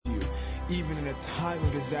Even in a time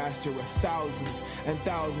of disaster with thousands and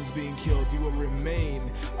thousands being killed, you will remain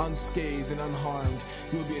unscathed and unharmed.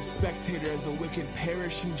 You will be a spectator as the wicked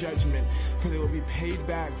perish in judgment, for they will be paid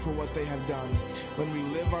back for what they have done. When we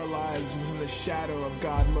live our lives within the shadow of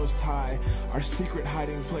God Most High, our secret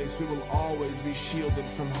hiding place, we will always be shielded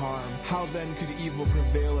from harm. How then could evil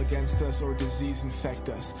prevail against us or disease infect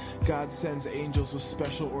us? God sends angels with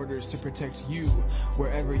special orders to protect you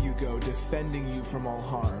wherever you go, defending you from all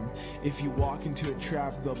harm. If you walk into a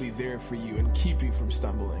trap, they'll be there for you and keep you from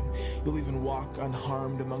stumbling. You'll even walk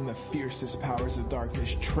unharmed among the fiercest powers of darkness,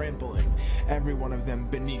 trampling every one of them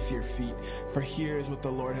beneath your feet. For here is what the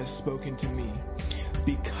Lord has spoken to me.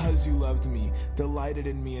 Because you loved me, delighted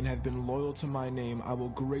in me, and have been loyal to my name, I will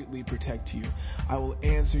greatly protect you. I will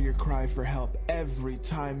answer your cry for help every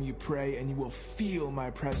time you pray, and you will feel my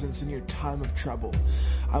presence in your time of trouble.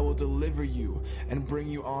 I will deliver you and bring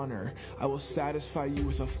you honor. I will satisfy you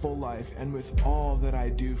with a full life and with all that I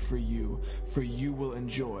do for you will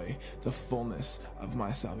enjoy the fullness of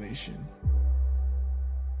my salvation.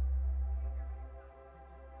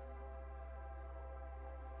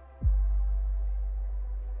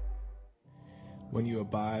 When you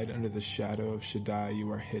abide under the shadow of Shaddai,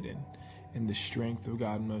 you are hidden in the strength of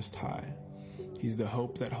God Most High. He's the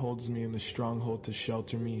hope that holds me in the stronghold to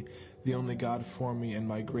shelter me, the only God for me and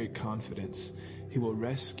my great confidence. He will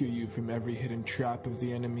rescue you from every hidden trap of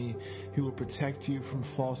the enemy. He will protect you from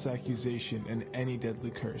false accusation and any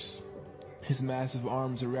deadly curse. His massive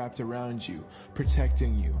arms are wrapped around you,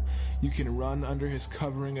 protecting you. You can run under his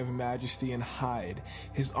covering of majesty and hide.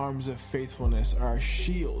 His arms of faithfulness are a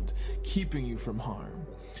shield, keeping you from harm.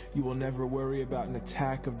 You will never worry about an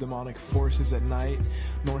attack of demonic forces at night,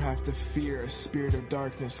 nor have to fear a spirit of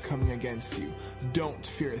darkness coming against you. Don't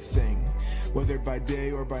fear a thing. Whether by day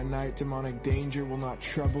or by night, demonic danger will not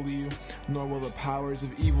trouble you, nor will the powers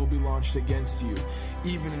of evil be launched against you.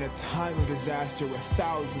 Even in a time of disaster with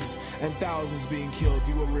thousands and thousands being killed,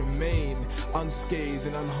 you will remain unscathed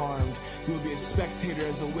and unharmed. You will be a spectator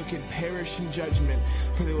as the wicked perish in judgment,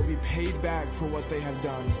 for they will be paid back for what they have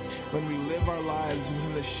done. When we live our lives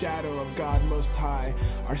within the shadow of God Most High,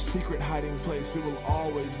 our secret hiding place, we will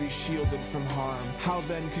always be shielded from harm. How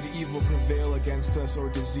then could evil prevail against us or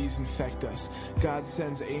disease infect us? God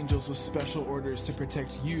sends angels with special orders to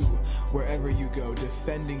protect you wherever you go,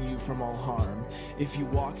 defending you from all harm. If you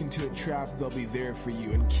walk into a trap, they'll be there for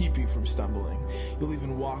you and keep you from stumbling. You'll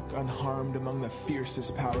even walk unharmed among the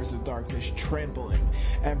fiercest powers of darkness, trampling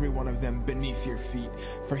every one of them beneath your feet.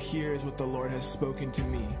 For here is what the Lord has spoken to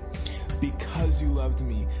me. Because you loved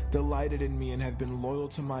me, delighted in me, and have been loyal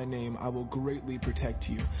to my name, I will greatly protect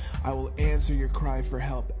you. I will answer your cry for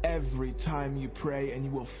help every time you pray, and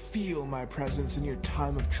you will feel my presence in your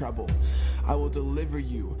time of trouble. I will deliver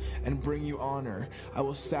you and bring you honor. I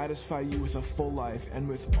will satisfy you with a full life and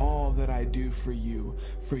with all that I do for you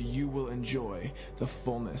will enjoy the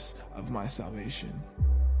fullness of my salvation.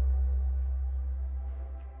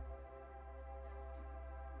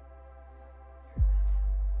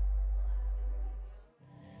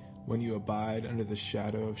 When you abide under the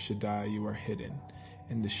shadow of Shaddai, you are hidden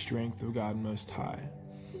in the strength of God Most High.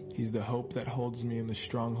 He's the hope that holds me in the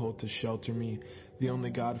stronghold to shelter me, the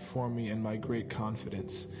only God for me and my great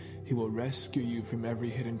confidence. He will rescue you from every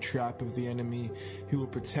hidden trap of the enemy. He will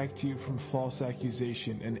protect you from false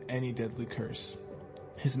accusation and any deadly curse.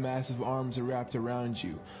 His massive arms are wrapped around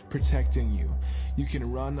you, protecting you. You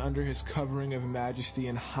can run under his covering of majesty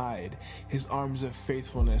and hide. His arms of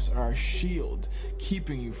faithfulness are a shield,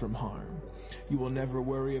 keeping you from harm. You will never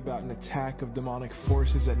worry about an attack of demonic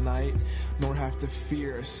forces at night, nor have to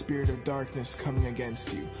fear a spirit of darkness coming against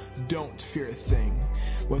you. Don't fear a thing.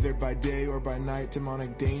 Whether by day or by night,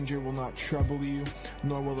 demonic danger will not trouble you,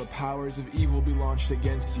 nor will the powers of evil be launched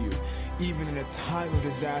against you. Even in a time of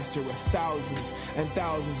disaster with thousands and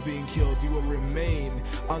thousands being killed, you will remain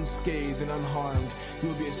unscathed and unharmed. You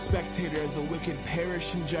will be a spectator as the wicked perish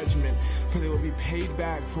in judgment, for they will be paid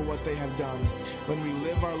back for what they have done. When we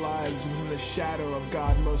live our lives within the shadow of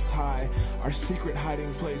God Most High, our secret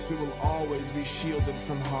hiding place, we will always be shielded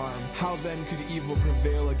from harm. How then could evil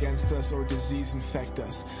prevail against us or disease infect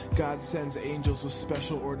us? God sends angels with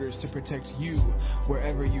special orders to protect you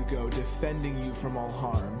wherever you go, defending you from all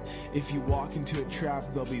harm. If you walk into a trap,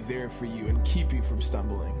 they'll be there for you and keep you from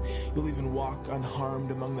stumbling. You'll even walk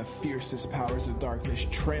unharmed among the fiercest powers of darkness,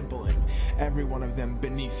 trampling every one of them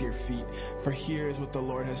beneath your feet. For here is what the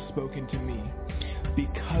Lord has spoken to me.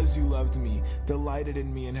 Because you loved me, delighted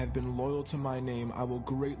in me, and have been loyal to my name, I will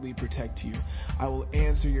greatly protect you. I will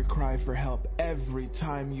answer your cry for help every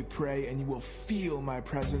time you pray, and you will feel my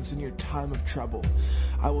presence in your time of trouble.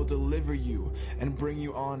 I will deliver you and bring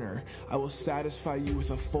you honor. I will satisfy you with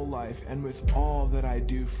a full life and with all that I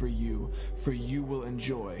do for you will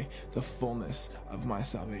enjoy the fullness of my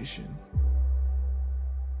salvation.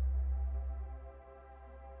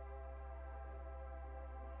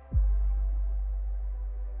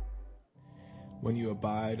 When you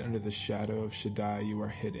abide under the shadow of Shaddai, you are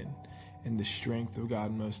hidden in the strength of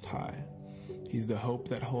God Most High. He's the hope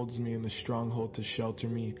that holds me in the stronghold to shelter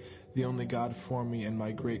me, the only God for me and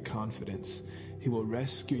my great confidence. He will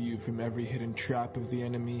rescue you from every hidden trap of the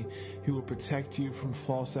enemy. He will protect you from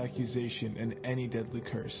false accusation and any deadly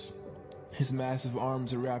curse. His massive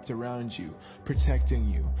arms are wrapped around you, protecting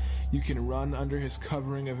you. You can run under his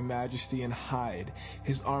covering of majesty and hide.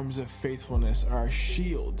 His arms of faithfulness are a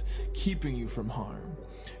shield, keeping you from harm.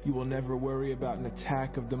 You will never worry about an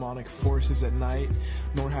attack of demonic forces at night,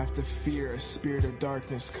 nor have to fear a spirit of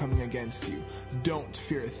darkness coming against you. Don't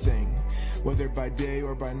fear a thing. Whether by day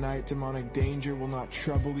or by night, demonic danger will not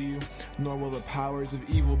trouble you, nor will the powers of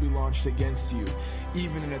evil be launched against you.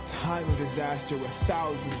 Even in a time of disaster with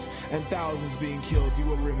thousands and thousands being killed, you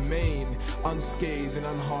will remain unscathed and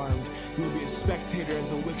unharmed. You will be a spectator as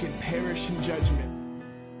the wicked perish in judgment.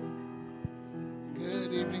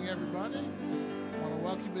 Good evening, everybody.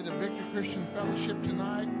 Welcome to the Victory Christian Fellowship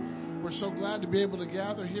tonight. We're so glad to be able to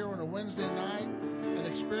gather here on a Wednesday night and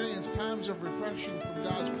experience times of refreshing from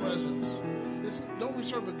God's presence. Don't we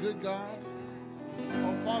serve a good God?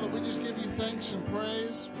 Oh, Father, we just give you thanks and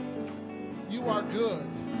praise. You are good,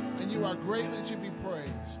 and you are greatly to be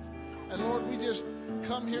praised. And Lord, we just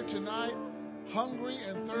come here tonight hungry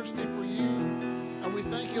and thirsty for you. And we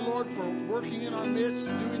thank you, Lord, for working in our midst,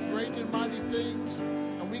 doing great and mighty things.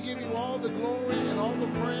 We give you all the glory and all the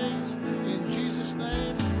praise in Jesus'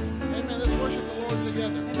 name. Amen. Let's worship the Lord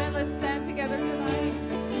together. Amen. Let's stand together tonight.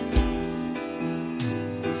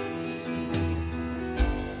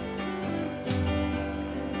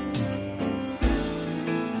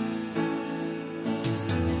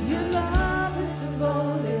 Your love is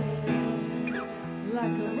devoted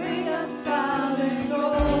like a ring of solid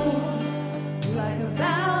gold, like a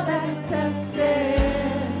vow that is tested,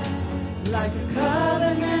 like a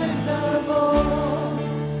covenant of old.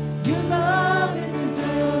 Your love is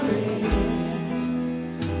enduring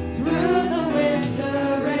through the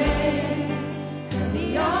winter rain and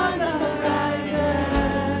beyond the horizon,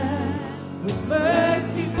 with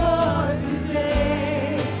mercy for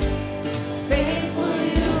today. Faithful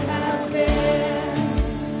you have been,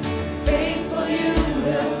 faithful you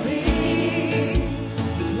will be.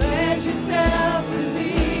 Pledge yourself to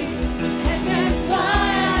me, and that's why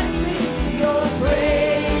I sing your praise.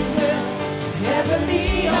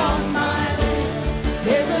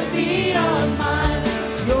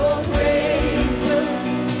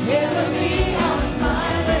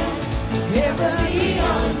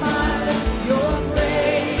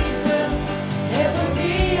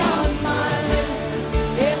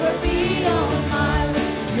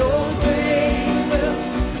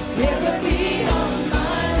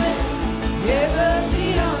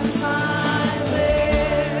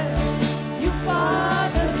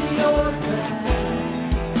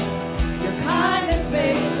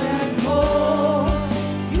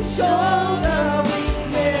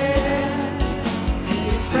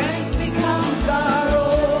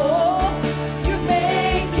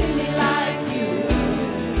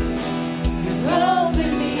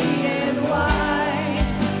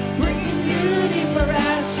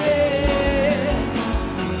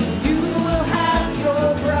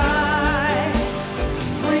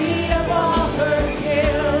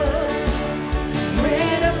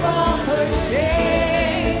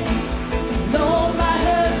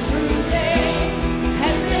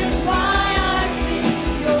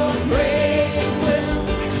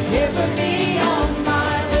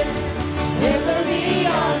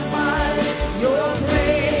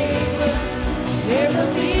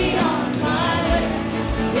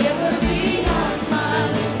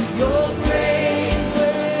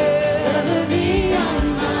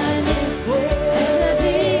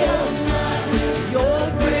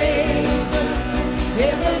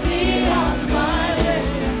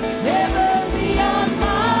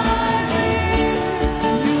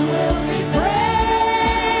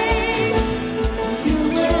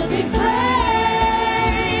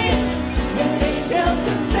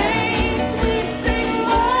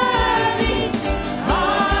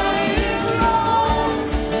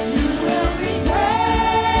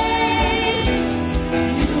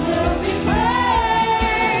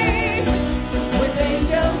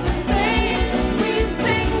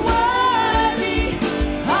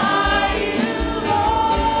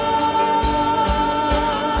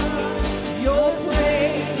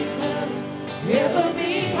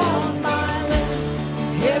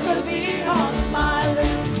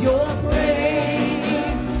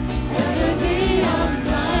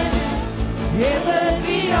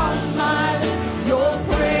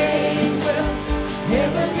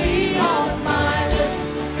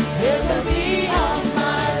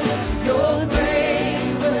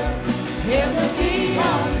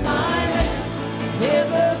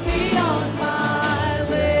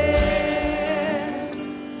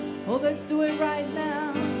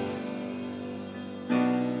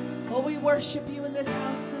 worship you in this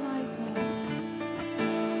house tonight, God.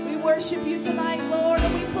 We worship you tonight, Lord,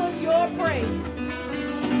 and we put your praise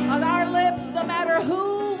on our lips. No matter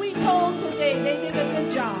who we told today, they did a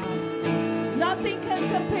good job. Nothing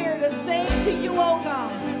can compare to saying to you, oh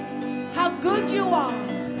God, how good you are.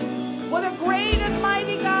 What a great and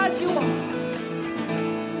mighty God you are.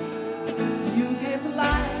 You give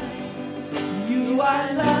life. You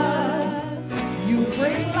are love. You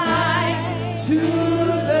bring light to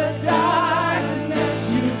the darkness.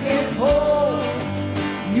 You give hope.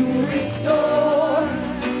 You restore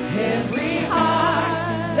every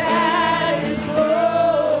heart that is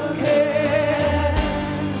broken.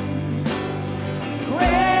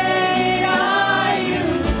 Great are you,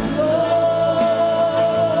 Lord.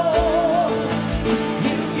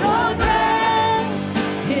 It's your breath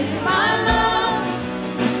in my lungs,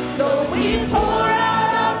 so we pour out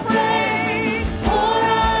our praise, pour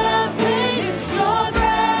out our praise. It's your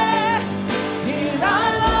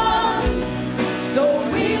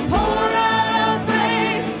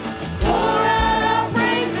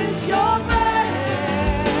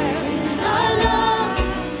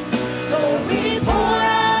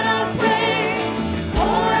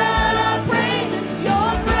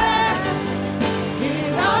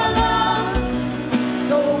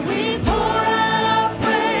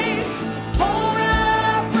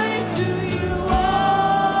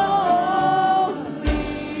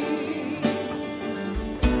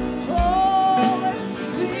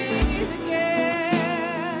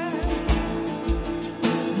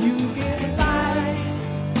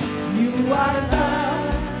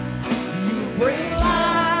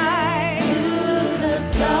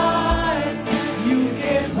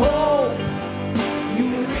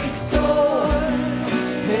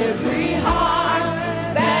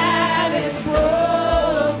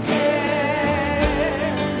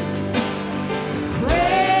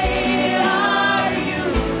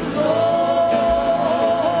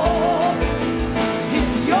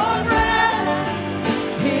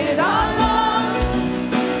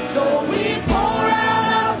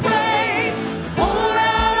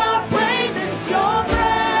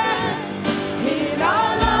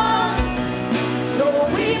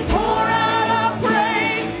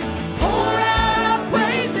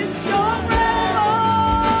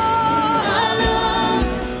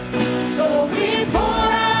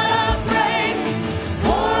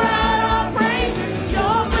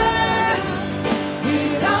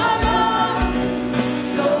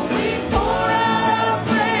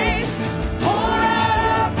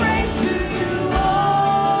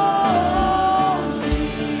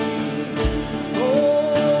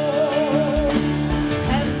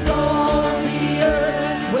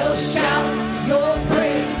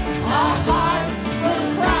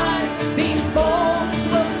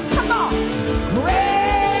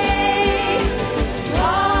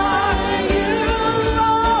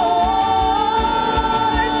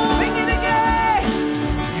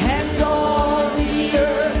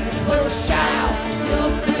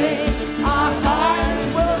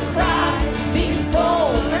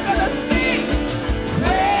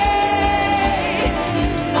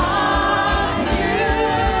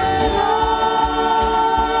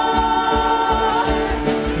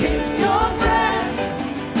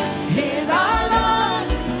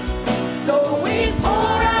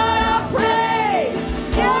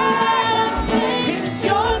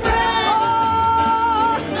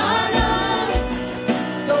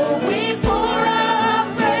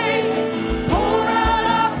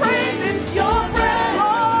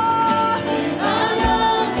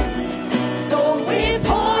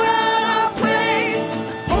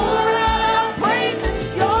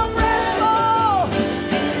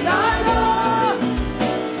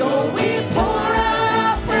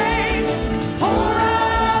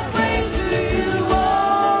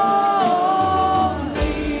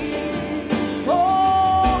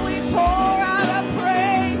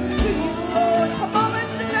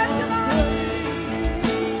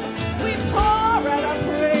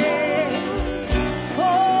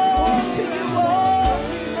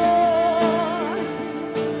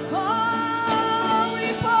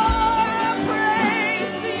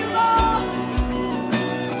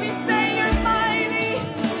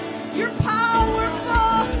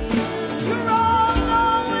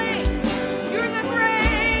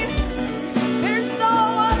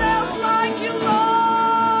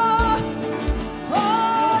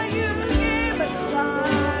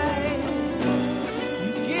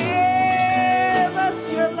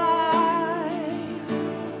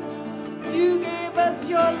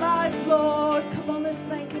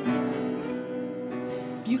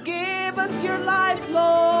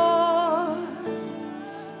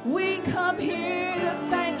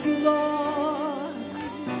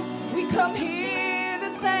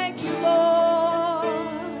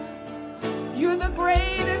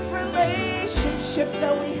relationship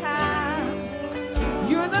that we have.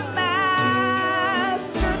 You're the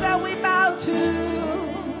master that we bow to.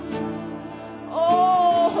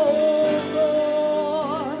 Oh,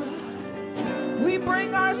 Lord, we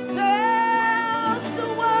bring ourselves to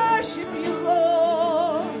worship you,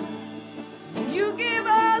 Lord. You give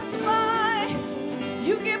us life.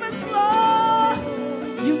 You give us love.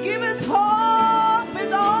 You give us hope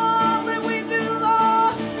in all that we do,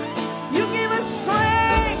 Lord. You give us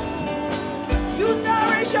strength. You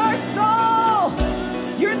nourish our soul.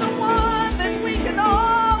 You're the one that we can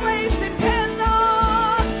always depend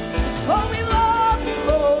on. Oh, we love you,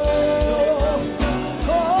 Lord.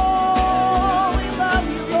 Oh, we love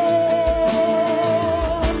you, Lord.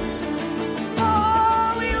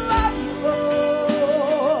 Oh, we love you,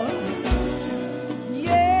 Lord.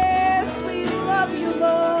 Yes, we love you,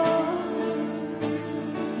 Lord.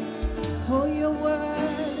 Oh, you're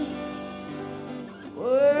worthy,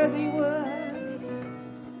 worthy, worthy.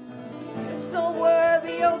 You're so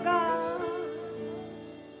worthy, oh God.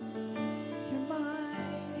 You're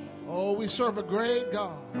mighty. Oh, we serve a great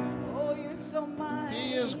God. Oh, you're so mighty.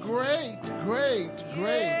 He is great, great,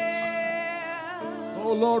 great. Yeah.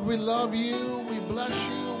 Oh, Lord, we love you. We bless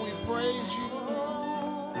you. We praise you.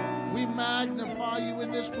 Oh, We magnify you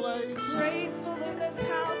in this place. grateful in this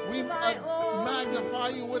house We tonight, Lord. magnify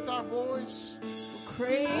you with our voice.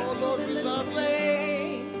 Grateful Oh, Lord, in we this love you.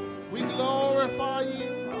 place. We glorify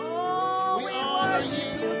you. Oh, We we honor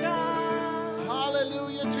worship you. you, God.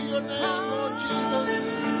 Hallelujah to your name, Lord Jesus.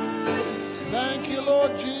 Hallelujah, Thank you,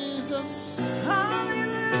 Lord Jesus.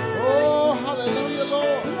 Hallelujah. Oh, hallelujah,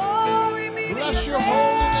 Lord. Glory be to Bless your your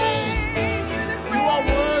holy name. You're the You are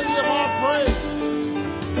worthy of our praise.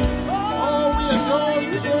 Oh, we adore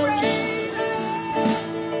you, Lord Jesus.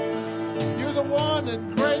 You're the one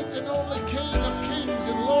and great and only King of kings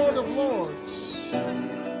and Lord of lords.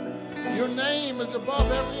 Your name is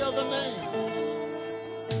above every other name.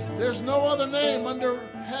 There's no other name under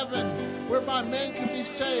heaven whereby men can be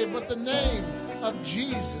saved but the name of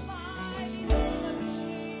Jesus.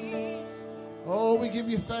 Oh, we give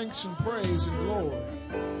you thanks and praise and glory.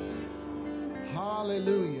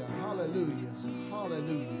 Hallelujah, hallelujah,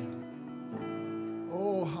 hallelujah.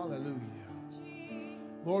 Oh, hallelujah.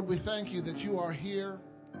 Lord, we thank you that you are here.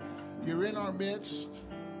 You're in our midst.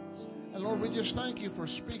 And Lord, we just thank you for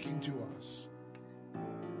speaking to us.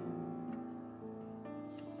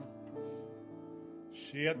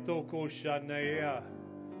 Shiatoko Shanaya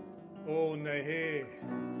O Nehe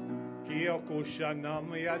Kioko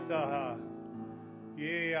Shanamayataha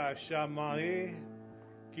Yea Shamare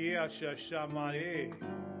Kia Shashamare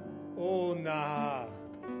O Naha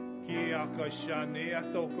Kiaka Shanea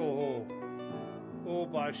Tokoho O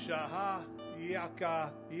Bashaha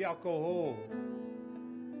Yaka Yakoho.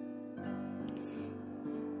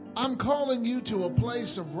 I'm calling you to a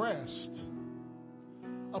place of rest,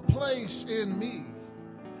 a place in me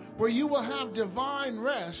where you will have divine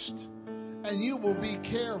rest and you will be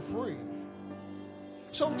carefree.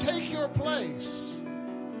 So take your place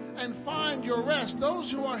and find your rest.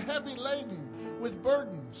 Those who are heavy laden with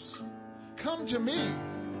burdens, come to me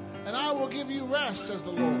and I will give you rest, says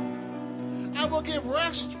the Lord. I will give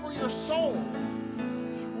rest for your soul,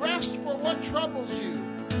 rest for what troubles you,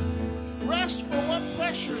 rest for what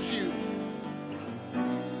pressures you,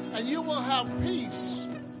 and you will have peace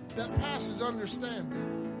that passes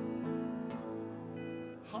understanding.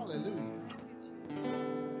 Hallelujah.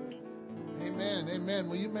 Amen. Amen.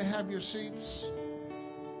 Well, you may have your seats.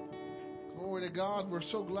 Glory to God. We're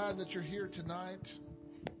so glad that you're here tonight.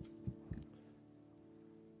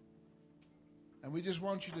 And we just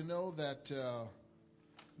want you to know that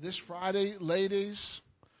this Friday, ladies,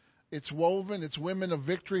 it's Woven. It's Women of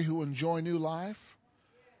Victory who enjoy new life.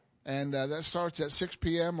 And that starts at 6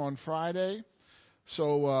 p.m. on Friday.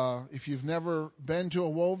 So if you've never been to a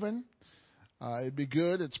Woven, it'd be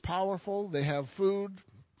good. It's powerful. They have food,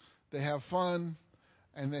 they have fun,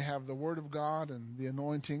 and they have the Word of God and the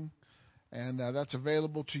anointing. And that's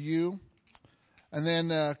available to you. And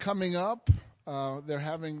then coming up, they're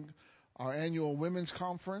having our annual women's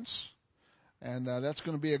conference. And that's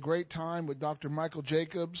going to be a great time with Dr. Michael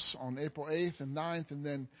Jacobs on April 8th and 9th. And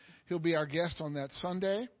then he'll be our guest on that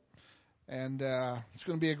Sunday. And it's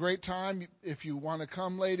going to be a great time. If you want to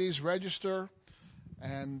come, ladies, register.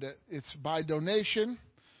 And it's by donation.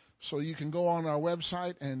 So you can go on our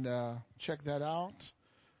website and check that out.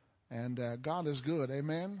 And God is good.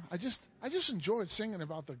 Amen. I just enjoyed singing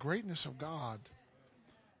about the greatness of God.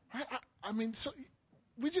 I mean, so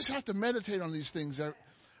we just have to meditate on these things.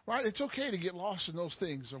 Right? It's okay to get lost in those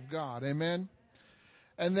things of God. Amen.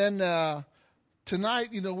 And then tonight,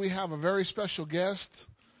 we have a very special guest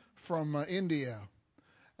from India.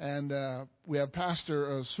 And we have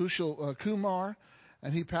Pastor Sushil Kumar,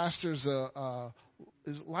 and he pastors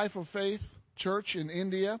his Life of Faith Church in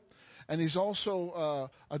India. And he's also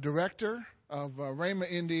a director of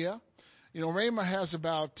Rhema India. You know, Rhema has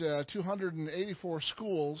about 284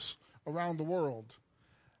 schools around the world.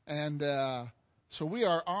 And so we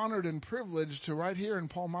are honored and privileged to, right here in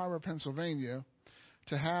Palmyra, Pennsylvania,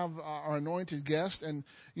 to have our anointed guest. And,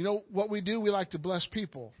 you know, what we do, we like to bless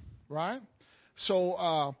people, right? So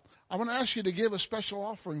I want to ask you to give a special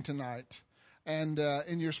offering tonight. And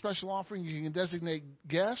in your special offering, you can designate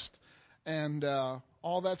guest. And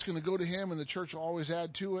all that's going to go to him, and the church will always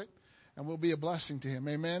add to it. And we'll be a blessing to him.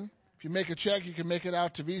 Amen? If you make a check, you can make it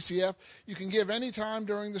out to VCF. You can give any time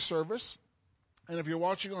during the service. And if you're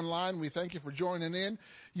watching online, we thank you for joining in.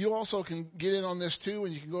 You also can get in on this too,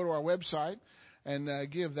 and you can go to our website and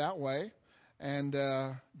give that way. And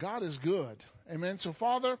God is good. Amen. So,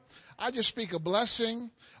 Father, I just speak a blessing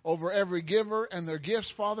over every giver and their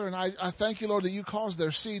gifts, Father. And I thank you, Lord, that you cause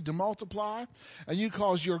their seed to multiply and you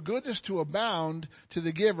cause your goodness to abound to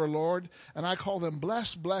the giver, Lord. And I call them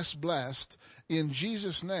blessed, blessed, blessed in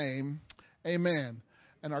Jesus' name. Amen.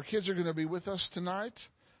 And our kids are going to be with us tonight,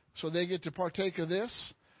 so they get to partake of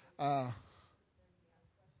this. So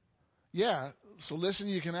listen,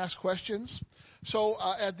 you can ask questions. So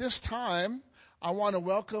at this time, I want to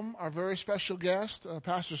welcome our very special guest,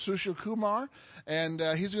 Pastor Sushil Kumar, and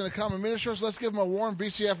he's going to come and minister. So let's give him a warm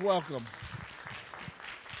BCF welcome.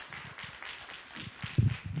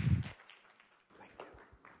 Thank you.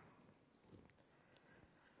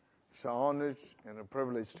 It's an honor and a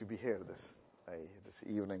privilege to be here this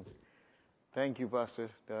evening. Thank you, Pastor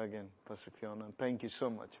Doug and Pastor Fiona. Thank you so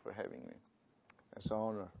much for having me. It's an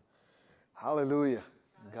honor. Hallelujah.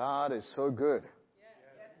 God is so good.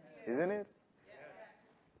 Isn't it?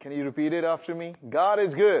 Can you repeat it after me? God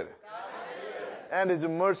is good. And His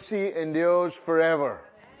mercy endures forever.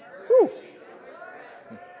 Woo.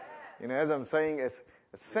 You know, as I'm saying, it's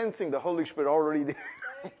sensing the Holy Spirit already there.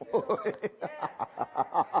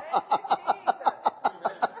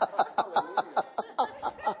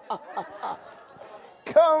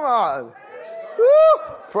 Come on.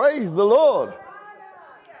 Woo. Praise the Lord.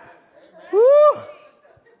 Woo.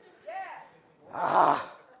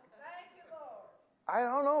 I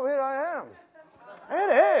don't know where I am.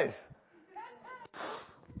 It is.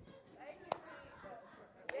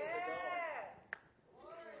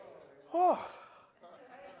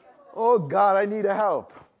 Oh God, I need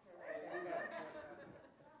help.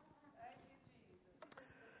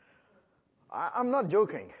 I'm not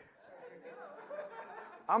joking.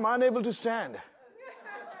 I'm unable to stand.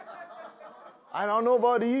 I don't know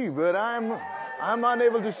about you, but I'm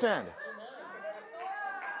unable to stand.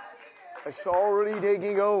 It's already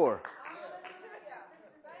taking over.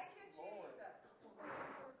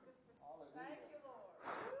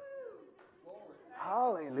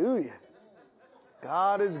 Hallelujah.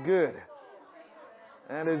 God is good.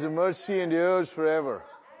 And His mercy endures forever.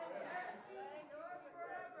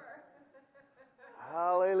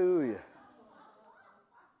 Hallelujah.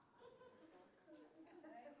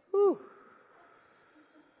 Whew.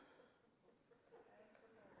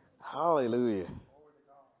 Hallelujah.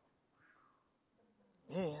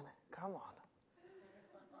 Man, come on.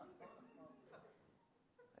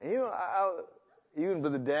 You know, even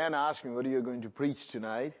Brother Dan asked me, what are you going to preach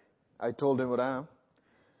tonight? I told him what I am.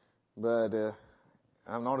 But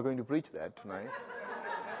I'm not going to preach that tonight.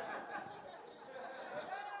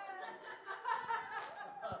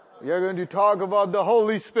 We are going to talk about the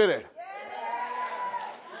Holy Spirit.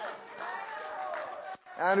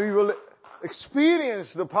 And we will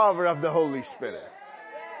experience the power of the Holy Spirit.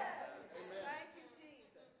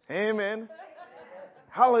 Amen.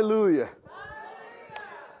 Hallelujah.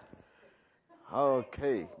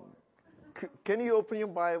 Okay. Can you open your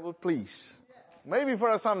Bible, please? Maybe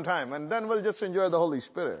for some time, and then we'll just enjoy the Holy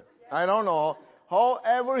Spirit. I don't know.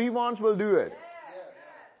 However He wants, we'll do it.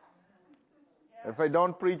 If I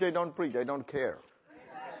don't preach, I don't preach. I don't care.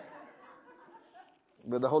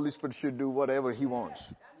 But the Holy Spirit should do whatever He wants.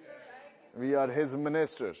 We are His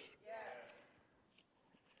ministers.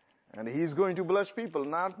 And He's going to bless people,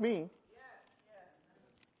 not me.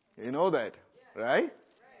 You know that, right?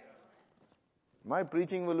 My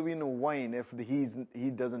preaching will be in vain if He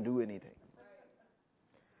doesn't do anything.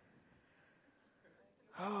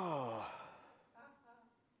 Oh.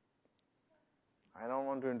 I don't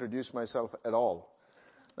want to introduce myself at all.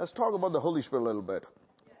 Let's talk about the Holy Spirit a little bit.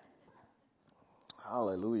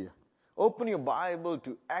 Hallelujah. Open your Bible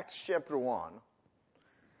to Acts chapter 1.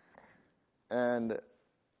 And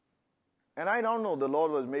And I don't know, the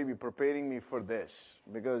Lord was maybe preparing me for this,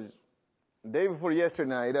 because day before yesterday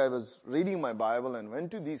night, I was reading my Bible and went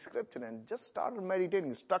to these scriptures and just started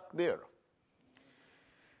meditating, stuck there.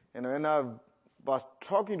 And when I was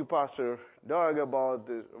talking to Pastor Doug about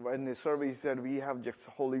when the service, he said, we have just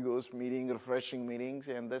Holy Ghost meeting, refreshing meetings,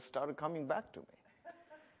 and they started coming back to me.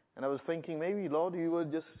 And I was thinking, maybe, Lord, you were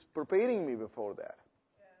just preparing me before that.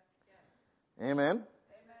 Amen?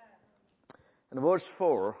 In verse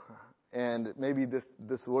 4, and maybe this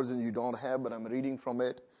version you don't have, but I'm reading from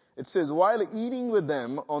it. It says, while eating with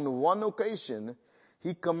them on one occasion,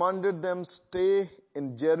 he commanded them, stay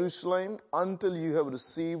in Jerusalem until you have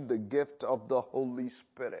received the gift of the Holy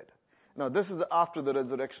Spirit. Now, this is after the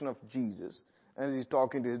resurrection of Jesus, and he's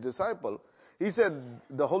talking to his disciple. He said,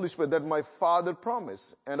 the Holy Spirit that my Father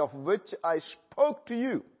promised, and of which I spoke to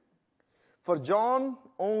you. For John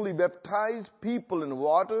only baptized people in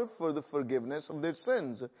water for the forgiveness of their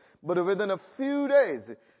sins. But within a few days,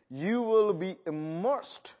 you will be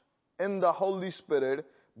immersed in the Holy Spirit,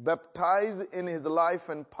 baptized in his life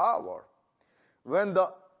and power. When the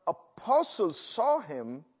apostles saw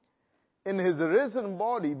him in his risen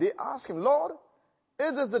body, they asked him, Lord,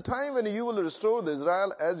 is this the time when you will restore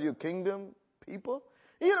Israel as your kingdom people?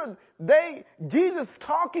 You know, Jesus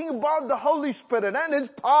talking about the Holy Spirit and his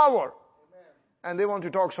power. And they want to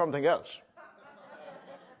talk something else.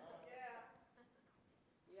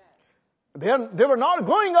 They were not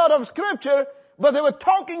going out of Scripture, but they were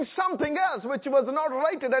talking something else which was not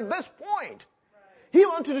related at this point. He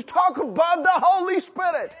wanted to talk about the Holy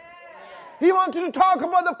Spirit. He wanted to talk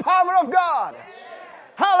about the power of God.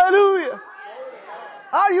 Hallelujah.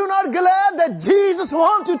 Are you not glad that Jesus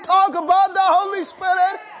wants to talk about the Holy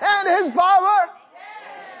Spirit and his power?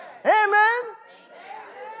 Amen.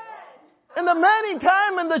 And the many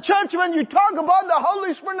times in the church when you talk about the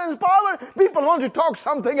Holy Spirit and His power, people want to talk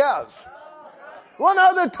something else. One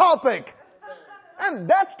other topic. And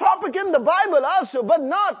that's topic in the Bible also, but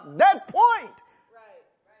not that point.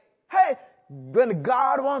 Hey, when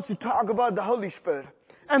God wants to talk about the Holy Spirit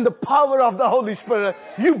and the power of the Holy Spirit,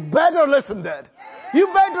 you better listen to that. You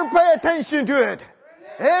better pay attention to it.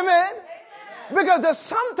 Amen. Because there's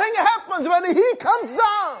something happens when He comes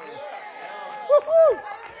down. Woo-hoo.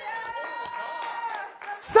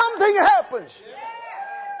 Something happens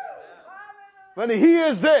when He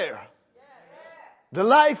is there. The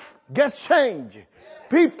life gets changed.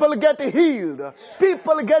 People get healed.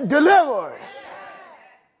 People get delivered.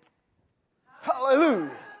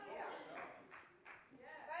 Hallelujah.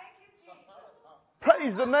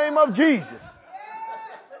 Praise the name of Jesus.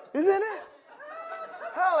 Isn't it?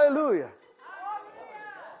 Hallelujah.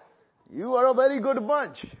 You are a very good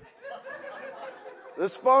bunch.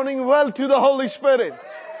 Responding well to the Holy Spirit.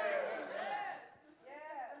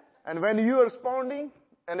 And when you are responding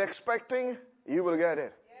and expecting, you will get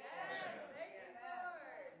it.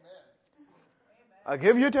 I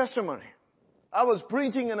give you testimony. I was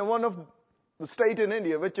preaching in one of the state in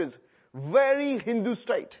India, which is very Hindu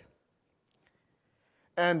state.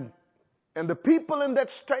 And the people in that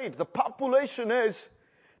state, the population is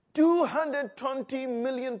 220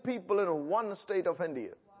 million people in one state of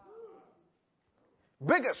India.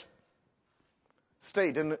 Biggest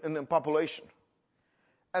state in population.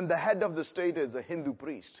 And the head of the state is a Hindu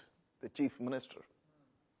priest, the chief minister.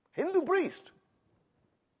 Hindu priest.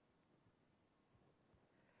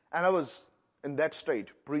 And I was in that state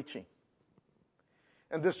preaching.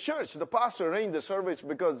 And this church, the pastor arranged the service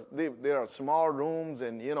because there are small rooms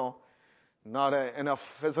and, not enough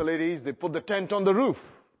facilities. They put the tent on the roof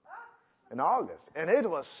in August. And it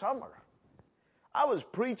was summer. I was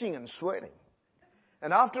preaching and sweating.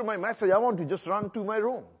 And after my message, I want to just run to my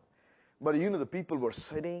room. But the people were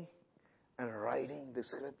sitting and writing the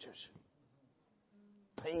scriptures.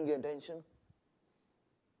 Paying attention.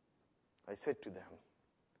 I said to them,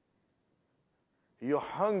 your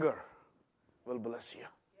hunger will bless you.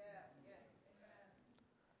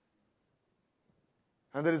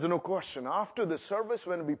 And there is no question. After the service,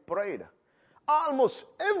 when we prayed, almost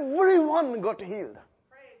everyone got healed.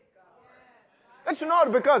 It's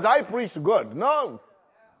not because I preached good. No.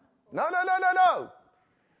 No.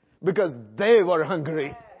 Because they were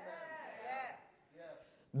hungry.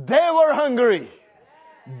 They were hungry.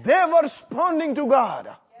 They were responding to God.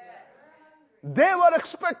 They were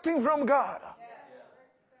expecting from God.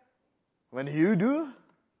 When you do,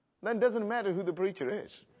 then it doesn't matter who the preacher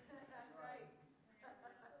is.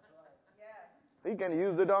 He can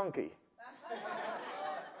use the donkey.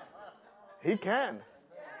 He can.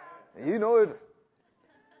 You know it.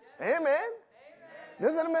 Amen.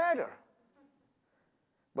 Doesn't matter.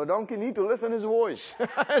 But donkey need to listen his voice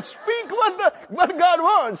and speak what God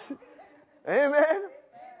wants. Amen.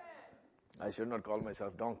 I should not call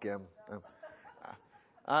myself donkey.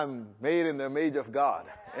 I'm made in the image of God.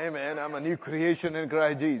 Amen. I'm a new creation in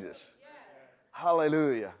Christ Jesus.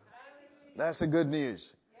 Hallelujah. That's the good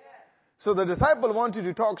news. So the disciple wanted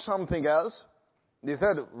to talk something else. They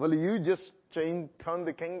said, will you just turn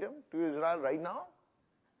the kingdom to Israel right now?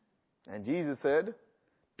 And Jesus said,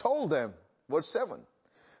 told them, verse 7,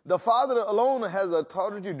 the Father alone has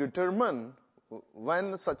authority to determine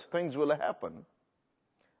when such things will happen.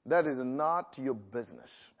 That is not your business.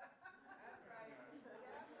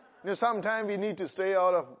 You know, sometimes we need to stay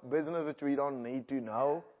out of business which we don't need to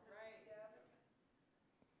know.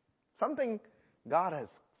 Something God has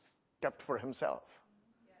kept for himself.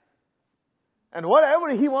 And whatever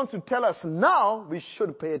he wants to tell us now, we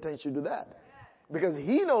should pay attention to that. Because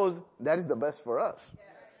he knows that is the best for us.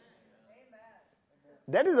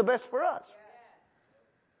 That is the best for us.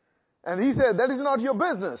 And he said, that is not your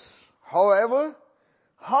business. However,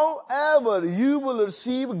 you will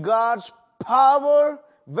receive God's power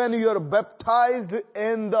when you are baptized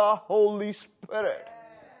in the Holy Spirit.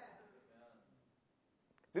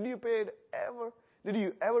 Did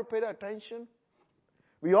you ever pay attention?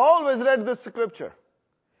 We always read this scripture.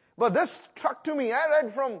 But this struck to me. I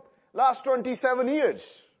read from last 27 years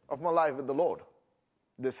of my life with the Lord,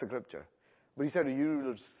 this scripture. But he said, you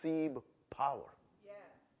will receive power. Yeah.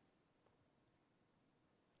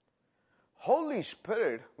 Holy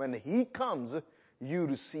Spirit, when he comes, you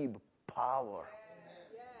receive power.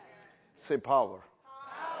 Yeah. Say power.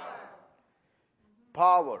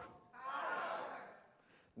 Power.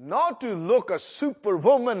 Not to look a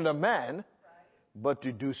superwoman, a man, but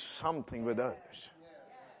to do something with others.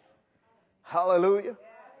 Hallelujah.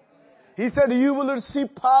 He said, you will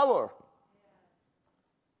receive power.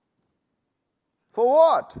 For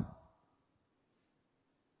what?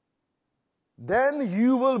 Then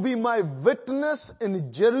you will be my witness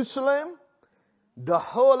in Jerusalem, the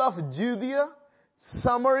whole of Judea,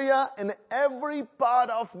 Samaria, and every part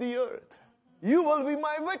of the earth. You will be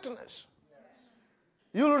my witness.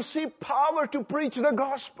 You will receive power to preach the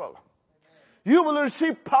gospel. You will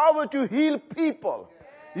receive power to heal people.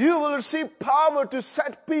 You will receive power to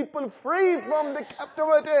set people free from the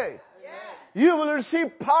captivity. You will receive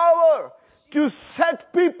power to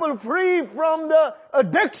set people free from the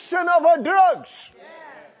addiction of a drugs,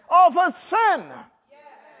 of a sin.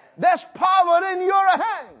 There's power in your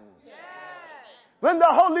hand. When the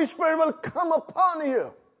Holy Spirit will come upon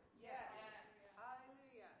you,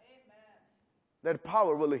 that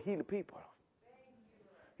power will heal people.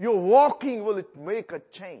 Your walking will make a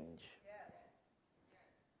change.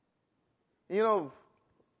 You know,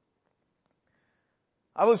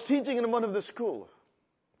 I was teaching in one of the schools,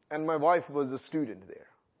 and my wife was a student there.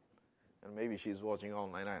 And maybe she's watching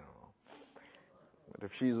online, I don't know. But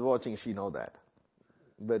if she's watching, she knows that.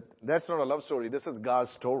 But that's not a love story. This is God's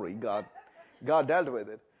story. God dealt with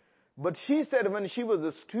it. But she said when she was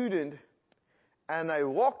a student, and I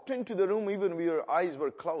walked into the room, even when her eyes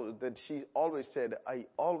were closed, that she always said, I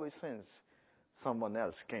always sense someone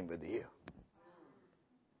else came with you.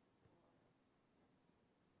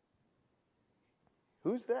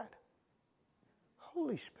 Who's that?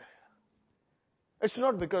 Holy Spirit. It's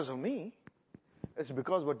not because of me. It's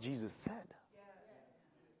because of what Jesus said.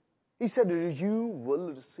 He said, you will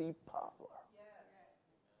receive power.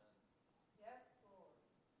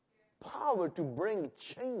 Power to bring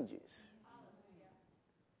changes.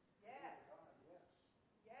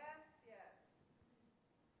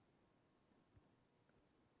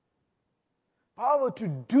 Power to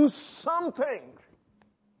do something.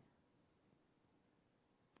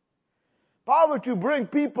 Power to bring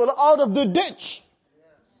people out of the ditch.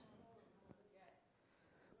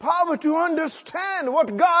 Power to understand what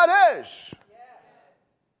God is.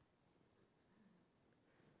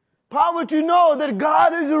 Power to know that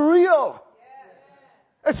God is real.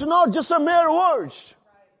 It's not just a mere words.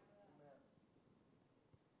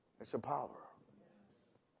 It's a power.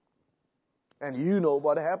 And you know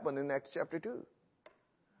what happened in Acts chapter 2.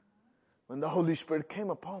 When the Holy Spirit came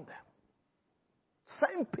upon them.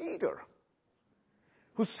 Saint Peter,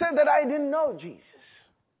 who said that I didn't know Jesus.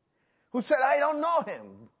 Who said I don't know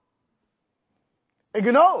him.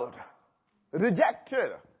 Ignored.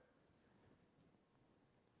 Rejected.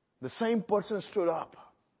 The same person stood up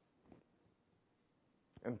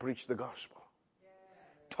and preached the gospel.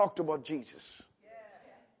 Talked about Jesus.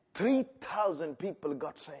 3,000 people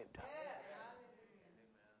got saved.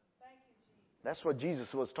 That's what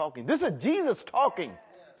Jesus was talking. This is Jesus talking.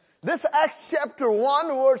 This Acts chapter 1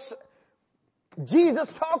 verse, Jesus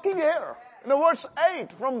talking here. In verse 8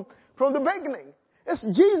 from the beginning. It's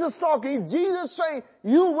Jesus talking. Jesus saying,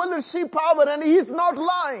 you will receive power, and He's not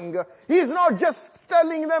lying. He's not just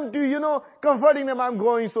telling them to, comforting them, I'm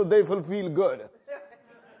going so they will feel good.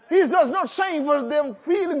 He was not saying for them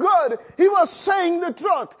feel good. He was saying the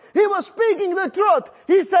truth. He was speaking the truth.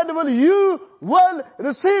 He said, well, you will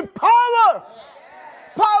receive power.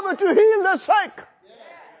 Power to heal the sick.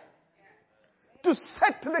 To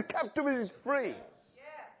set the captives free.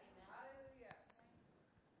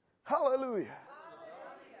 Hallelujah.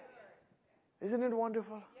 Isn't it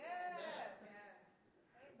wonderful?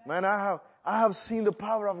 Man, I have seen the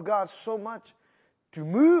power of God so much to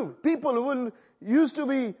move. People who used to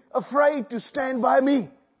be afraid to stand by me.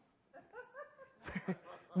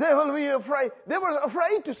 They will be afraid. They were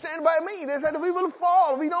afraid to stand by me. They said, we will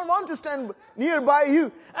fall. We don't want to stand nearby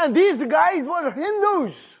you. And these guys were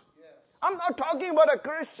Hindus. I'm not talking about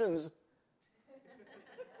Christians.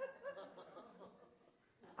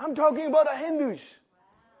 I'm talking about Hindus.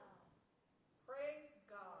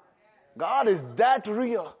 God is that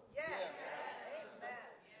real.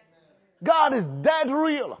 God is that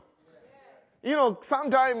real.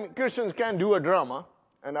 Sometimes Christians can do a drama,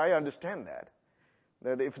 and I understand that.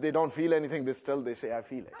 That if they don't feel anything, they say, I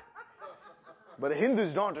feel it. But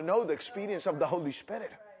Hindus don't know the experience of the Holy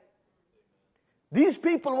Spirit. These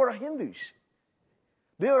people were Hindus.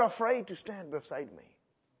 They were afraid to stand beside me.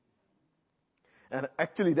 And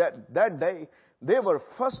actually that day, they were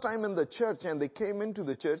first time in the church, and they came into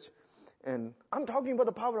the church. And I'm talking about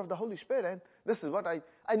the power of the Holy Spirit. And this is what I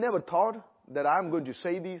never thought that I'm going to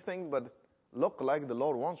say these things, but look like the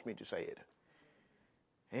Lord wants me to say it.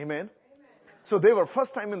 Amen. So they were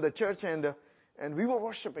first time in the church, and we were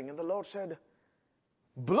worshiping, and the Lord said,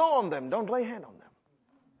 blow on them, don't lay hand on them.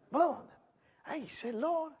 Blow on them. I said,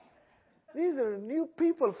 Lord, these are new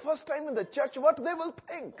people, first time in the church, what they will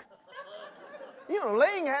think.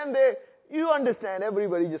 Laying hand there, you understand,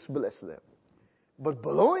 everybody just bless them. But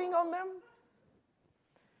blowing on them?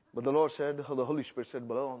 But the Lord said, the Holy Spirit said,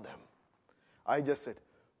 blow on them. I just said,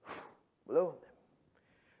 blow on them.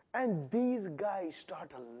 And these guys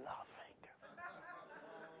started laughing.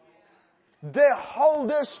 They hold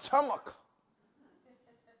their stomach.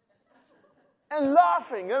 And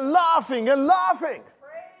laughing and laughing and laughing.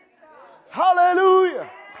 Hallelujah.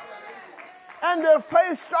 And their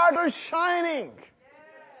face started shining.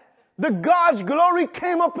 The God's glory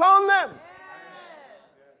came upon them.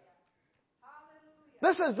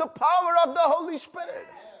 This is the power of the Holy Spirit.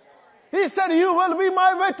 He said, you will be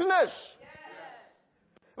my witness.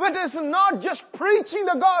 Witness is not just preaching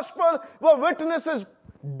the gospel, but witness is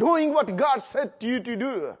doing what God said to you to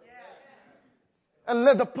do. And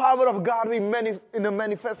let the power of God be in a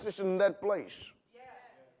manifestation in that place.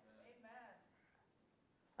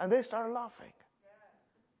 And they started laughing.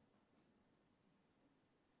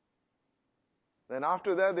 Then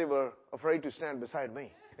after that, they were afraid to stand beside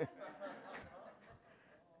me.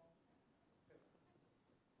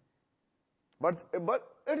 But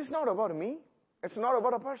it is not about me. It's not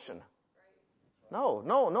about a person. No.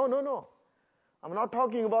 I'm not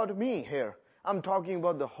talking about me here. I'm talking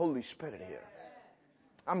about the Holy Spirit here.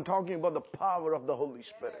 I'm talking about the power of the Holy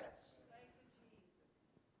Spirit.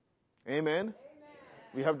 Amen.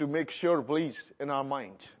 We have to make sure, please, in our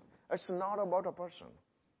mind. It's not about a person.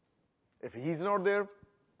 If He's not there,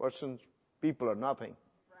 people are nothing.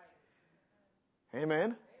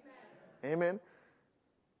 Amen. Amen.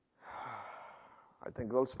 I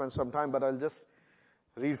think we'll spend some time, but I'll just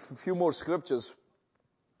read a few more scriptures.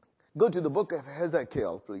 Go to the book of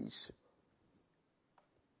Hezekiel, please.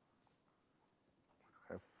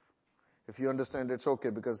 If you understand, it's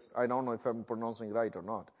okay, because I don't know if I'm pronouncing right or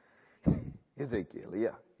not. Ezekiel,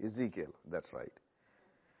 that's right.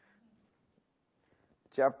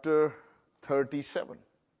 Chapter 37.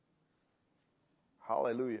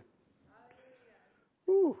 Hallelujah.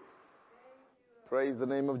 Woo. Praise the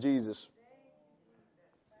name of Jesus.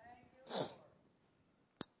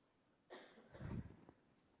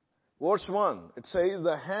 Verse 1, it says,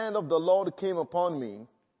 the hand of the Lord came upon me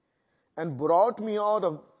and brought me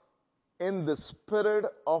out in the spirit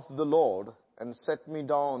of the Lord and set me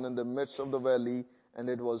down in the midst of the valley, and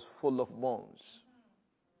it was full of bones.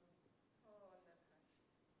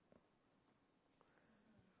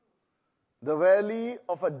 The valley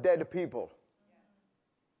of a dead people.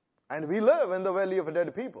 And we live in the valley of a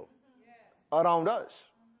dead people around us.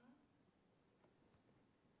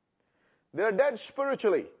 They're dead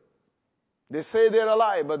spiritually. They say they're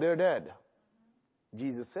alive, but they're dead.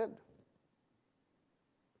 Jesus said.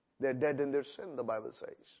 They're dead in their sin, the Bible says.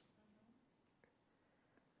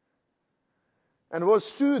 And verse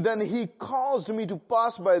 2, then He caused me to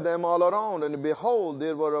pass by them all around, and behold,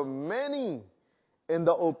 there were many in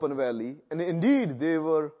the open valley, and indeed they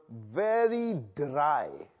were very dry.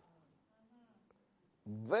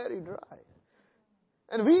 Very dry.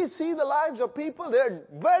 And we see the lives of people, they're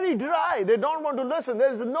very dry. They don't want to listen.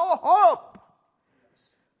 There is no hope.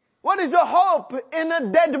 What is the hope in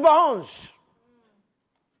a dead bones?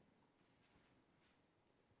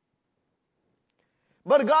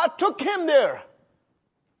 But God took him there.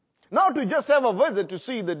 Not to just have a visit to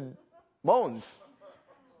see the bones.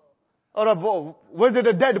 Or visit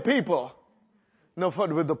the dead people. No,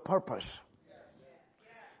 but with the purpose.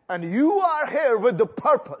 And you are here with the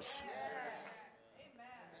purpose.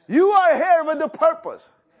 You are here with the purpose.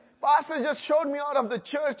 Pastor just showed me out of the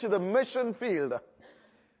church the mission field.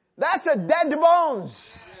 That's a dead bones.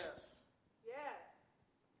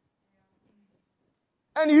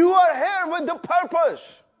 And you are here with the purpose.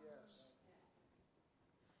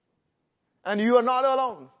 And you are not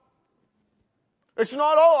alone. It's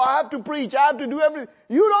not, oh, I have to preach, I have to do everything.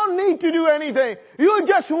 You don't need to do anything. You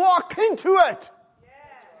just walk into it.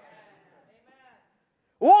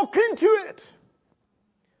 Walk into it.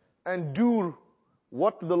 And do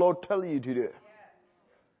what the Lord tells you to do.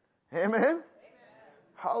 Amen?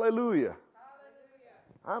 Hallelujah.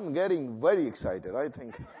 I'm getting very excited, I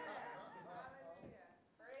think.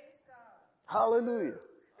 Hallelujah.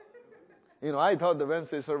 You know, I thought the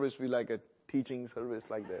Wednesday service would be like a teaching service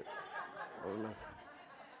like that.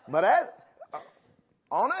 But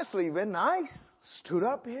honestly, when I stood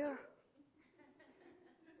up here,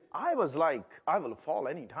 I was like, I will fall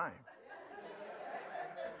any time.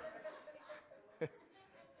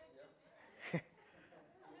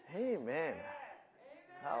 Amen.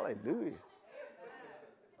 Hallelujah.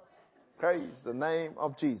 Praise the name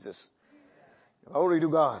of Jesus. Glory to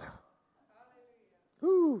God.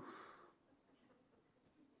 Whew.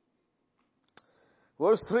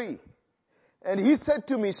 Verse 3. And he said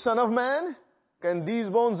to me, Son of man, can these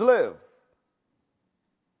bones live?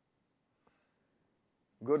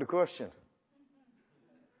 Good question.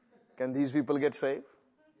 Can these people get saved?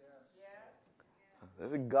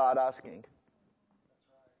 This is God asking.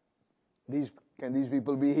 Can these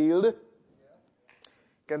people be healed?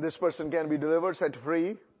 Can this person can be delivered, set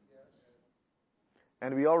free?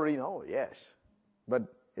 And we already know, yes. But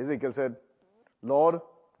Ezekiel said, Lord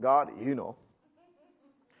God, you know.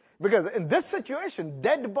 Because in this situation,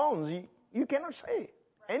 dead bones, you cannot say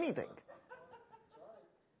anything.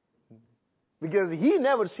 Because he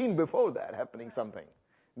never seen before that happening something.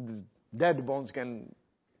 Dead bones can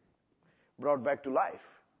brought back to life.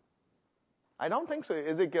 I don't think so.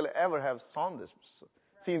 Ezekiel ever have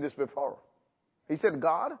seen this before. He said,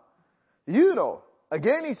 God, you know.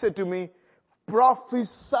 Again he said to me,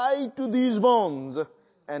 prophesy to these bones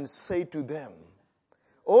and say to them,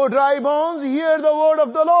 O dry bones, hear the word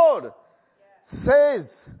of the Lord.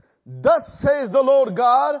 Thus says the Lord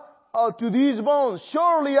God to these bones,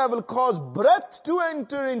 surely I will cause breath to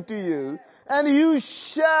enter into you, and you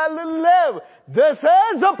shall live. This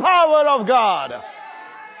is the power of God.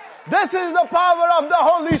 This is the power of the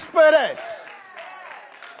Holy Spirit.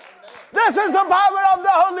 This is the power of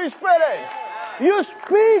the Holy Spirit. You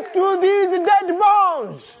speak to these dead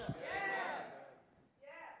bones.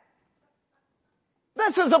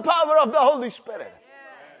 This is the power of the Holy Spirit.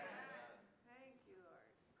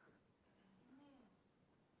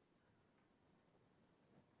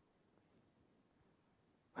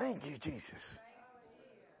 Thank you, Jesus.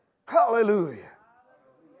 Hallelujah.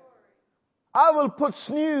 I will put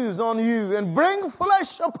sinews on you and bring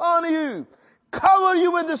flesh upon you, cover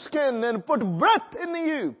you with the skin and put breath in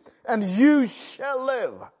you, and you shall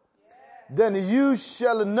live. Then you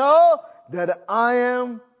shall know that I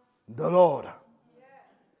am the Lord.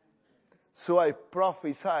 So I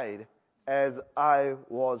prophesied as I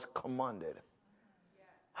was commanded.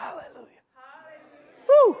 Hallelujah.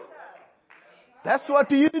 Woo. That's what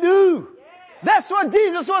you do. That's what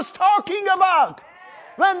Jesus was talking about.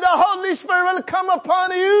 When the Holy Spirit will come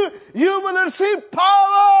upon you, you will receive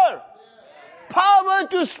power. Power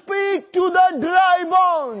to speak to the dry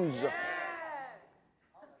bones.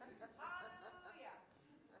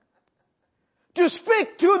 To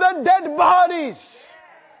speak to the dead bodies.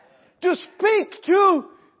 To speak to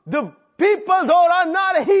the people that are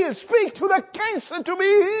not healed. Speak to the cancer to be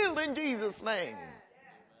healed in Jesus' name.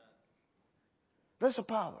 There's a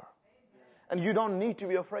power. And you don't need to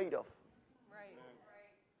be afraid of.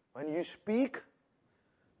 When you speak,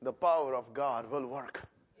 the power of God will work.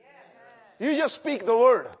 You just speak the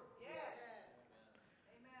word.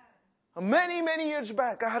 Many, many years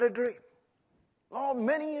back, I had a dream. Oh,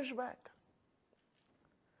 many years back.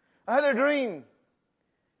 I had a dream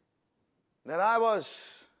that I was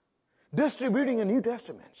distributing a New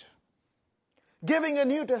Testament. giving a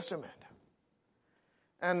New Testament.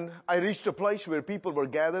 And I reached a place where people were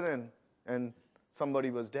gathered and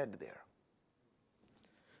somebody was dead there.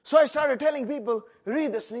 So I started telling people,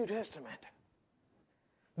 read this New Testament.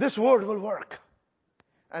 This word will work.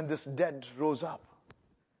 And this dead rose up.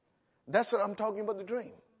 That's what I'm talking about, the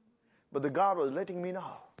dream. But the God was letting me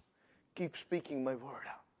know, keep speaking my word.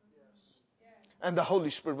 And the Holy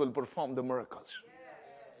Spirit will perform the miracles.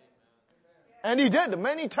 And He did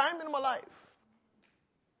many times in my life.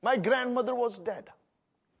 My grandmother was dead.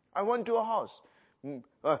 I went to a house.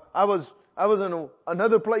 I was in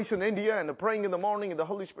another place in India and praying in the morning, and the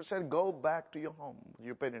Holy Spirit said, go back to your home,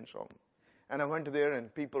 your parents' home. And I went there,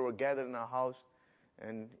 and people were gathered in our house.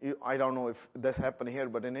 And I don't know if this happened here,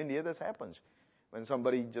 but in India this happens. When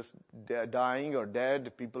somebody just dying or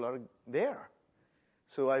dead, people are there.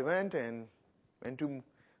 So I went to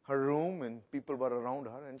her room, and people were around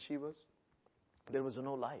her, and there was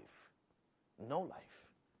no life. No life.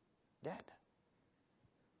 Dead.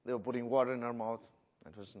 They were putting water in her mouth.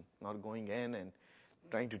 It was not going in, and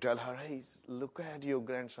trying to tell her, hey, look at your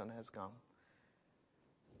grandson has come.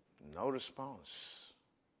 No response.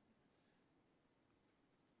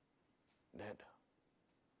 Dead.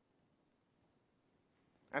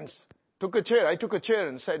 And I took a chair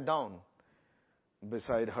and sat down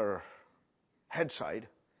beside her bedside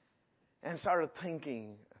and started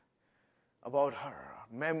thinking about her,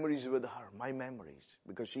 memories with her, my memories,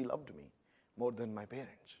 because she loved me more than my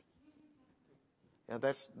parents. Yeah,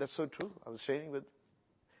 that's so true. I was sharing with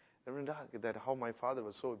Reverend Doug that how my father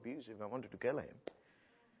was so abusive. I wanted to kill him.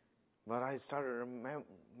 But I started to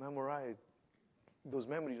memorize. Those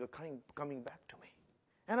memories were coming back to me.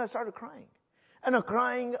 And I started crying. And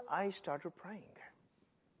crying, I started praying.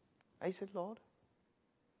 I said, Lord,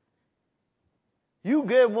 you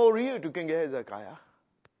gave more years to King Hezekiah.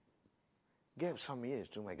 Gave some years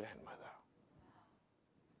to my grandmother.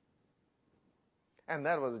 And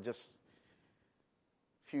that was just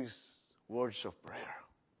few words of prayer.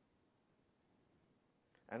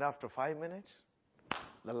 And after 5 minutes,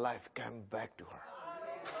 the life came back to her.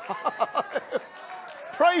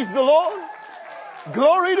 Praise the Lord.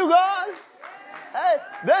 Glory to God. Hey,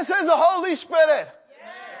 this is the Holy Spirit.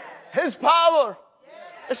 His power.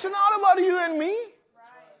 It's not about you and me.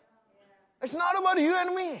 It's not about you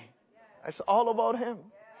and me. It's all about Him.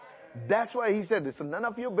 That's why He said, this is none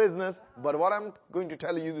of your business, but what I'm going to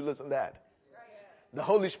tell you, listen to that. The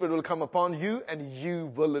Holy Spirit will come upon you and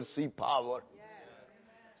you will receive power.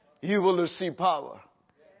 You will receive power.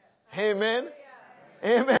 Amen.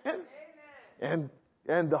 Amen. And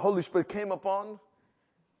the Holy Spirit came upon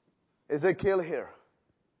Ezekiel here.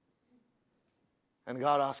 And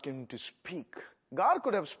God asked him to speak. God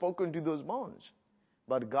could have spoken to those bones.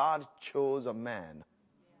 But God chose a man.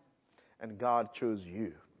 And God chose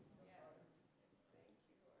you.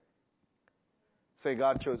 Say,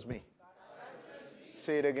 God chose me.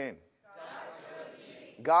 Say it again.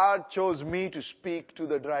 God chose me to speak to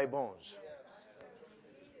the dry bones.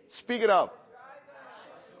 Speak it up.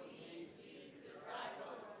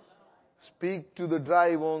 Speak to the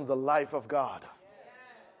dry bones the life of God.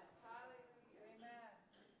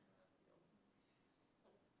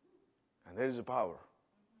 And there is a power.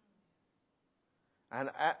 And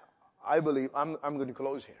I believe, I'm going to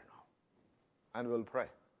close here now. And we'll pray.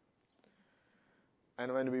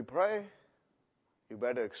 And when we pray, you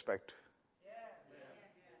better expect.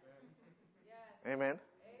 Amen.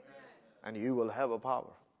 And you will have a power.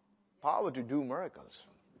 Power to do miracles.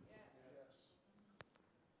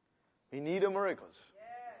 We need a miracles.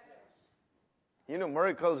 You know,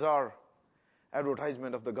 miracles are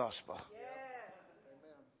advertisement of the gospel.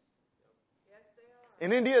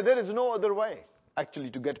 In India, there is no other way, actually,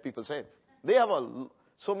 to get people saved. They have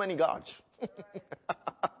so many gods.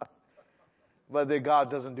 But their God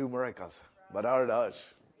doesn't do miracles. But ours does.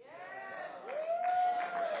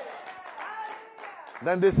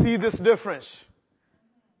 Then they see this difference.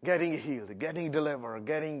 Getting healed, getting delivered,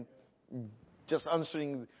 getting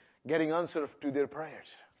answer to their prayers.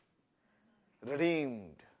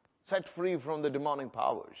 Redeemed, set free from the demonic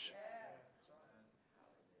powers.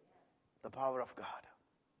 The power of God.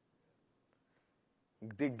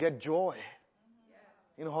 They get joy.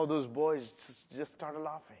 You know how those boys just started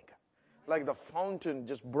laughing. Like the fountain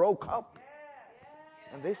just broke up.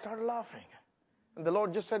 And they started laughing. And the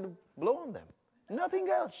Lord just said, blow on them. Nothing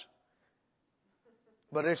else.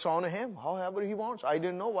 But it's on Him, however He wants. I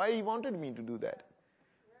didn't know why He wanted me to do that.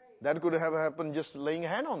 That could have happened just laying a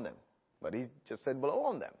hand on them. But He just said, blow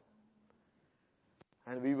on them.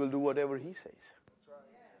 And we will do whatever He says.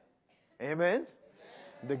 Amen?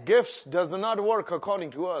 The gifts does not work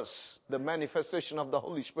according to us. The manifestation of the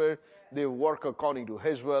Holy Spirit, they work according to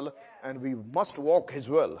His will, and we must walk His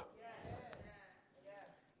will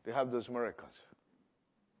to have those miracles.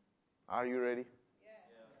 Are you ready?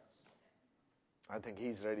 I think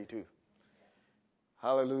He's ready too.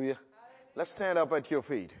 Hallelujah. Let's stand up at your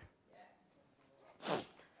feet.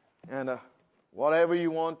 And whatever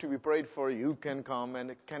you want to be prayed for, you can come.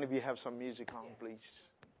 And can we have some music on, please?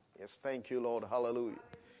 Yes, thank you, Lord. Hallelujah.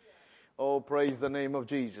 Oh, praise the name of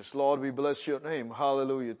Jesus. Lord, we bless your name.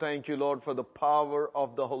 Hallelujah. Thank you, Lord, for the power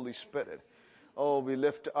of the Holy Spirit. Oh, we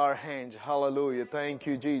lift our hands. Hallelujah. Thank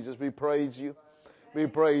you, Jesus. We praise you. We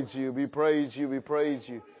praise you. We praise you. We praise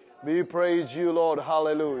you. We praise you, Lord.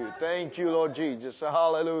 Hallelujah. Thank you, Lord Jesus.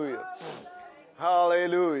 Hallelujah.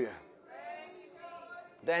 Hallelujah.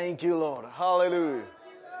 Thank you, Lord. Hallelujah.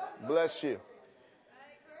 Bless you.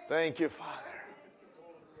 Thank you, Father.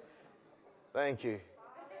 Thank you.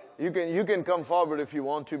 You can come forward if you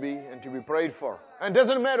want to be and to be prayed for. And it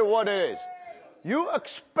doesn't matter what it is. You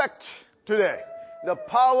expect today the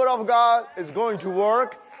power of God is going to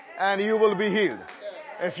work and you will be healed.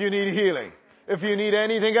 If you need healing. If you need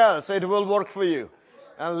anything else, it will work for you.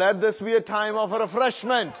 And let this be a time of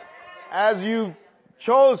refreshment as you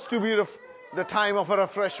chose to be the time of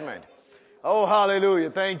refreshment. Oh,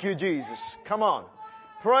 hallelujah. Thank you, Jesus. Come on.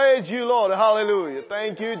 Praise you, Lord. Hallelujah.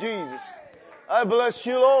 Thank you, Jesus. I bless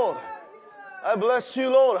you, Lord. I bless you,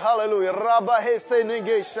 Lord. Hallelujah.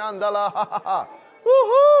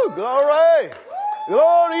 Woohoo! Glory!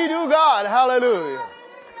 Glory to God. Hallelujah.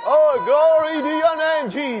 Oh, glory to your name,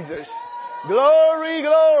 Jesus. Glory,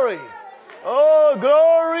 glory. Oh,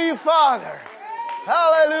 glory, Father.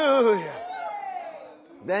 Hallelujah.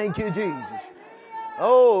 Thank you, Jesus.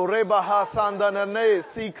 Oh, Rebaha Sandanane,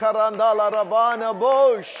 Sikarandala Rabana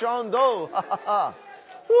Bo Shondo.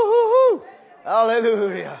 Woohoo!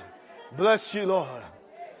 Hallelujah. Bless you, Lord.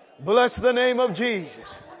 Bless the name of Jesus.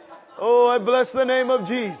 Oh, I bless the name of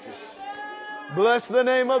Jesus. Bless the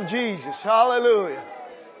name of Jesus. Hallelujah.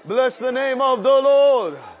 Bless the name of the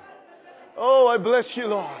Lord. Oh, I bless you,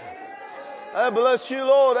 Lord. I bless you,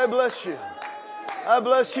 Lord. I bless you. I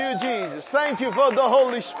bless you, Jesus. Thank you for the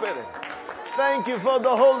Holy Spirit. Thank you for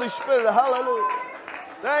the Holy Spirit. Hallelujah.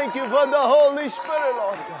 Thank you for the Holy Spirit,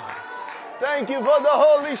 Lord God. Thank you for the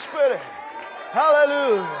Holy Spirit.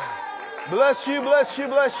 Hallelujah. Bless you, bless you,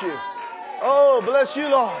 bless you. Oh, bless you,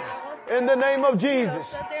 Lord. In the name of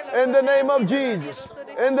Jesus. In the name of Jesus.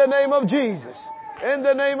 In the name of Jesus. In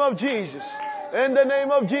the name of Jesus. In the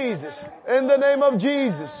name of Jesus. In the name of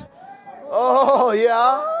Jesus. Oh,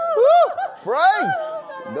 yeah. Woo!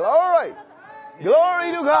 Praise. Glory.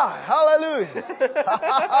 Glory to God. Hallelujah.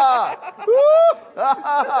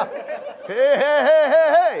 Hey, hey, hey, hey,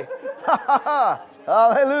 hey.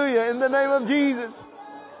 Hallelujah. In the name of Jesus.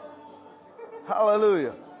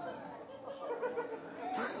 Hallelujah.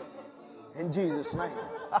 In Jesus' name.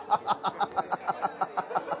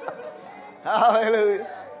 Hallelujah.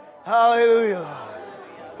 Hallelujah.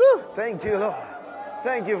 Whew. Thank you, Lord.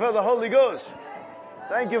 Thank you for the Holy Ghost.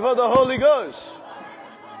 Thank you for the Holy Ghost.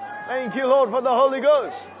 Thank you, Lord, for the Holy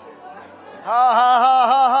Ghost. Ha, ha, ha,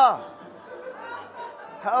 ha, ha.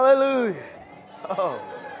 Hallelujah. Oh,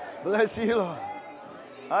 bless you, Lord.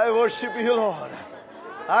 I worship you, Lord.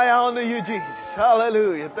 I honor you, Jesus.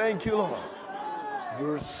 Hallelujah. Thank you, Lord.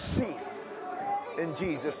 Receive in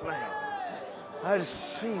Jesus' name. I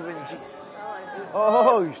receive in Jesus.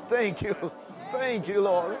 Oh, thank you. Thank you,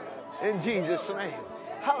 Lord. In Jesus' name.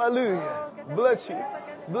 Hallelujah. Bless you.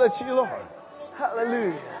 Bless you, Lord.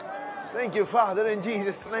 Hallelujah. Thank you, Father, in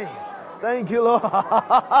Jesus' name. Thank you, Lord.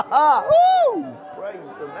 Woo!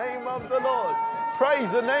 Praise the name of the Lord. Praise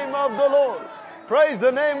the name of the Lord. Praise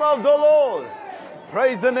the name of the Lord.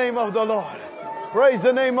 Praise the name of the Lord. Praise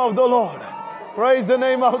the name of the Lord. Praise the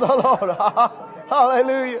name of the Lord.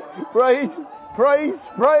 Hallelujah. Praise, praise,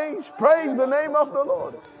 praise, praise the name of the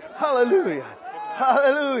Lord. Hallelujah.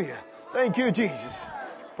 Hallelujah. Thank you, Jesus.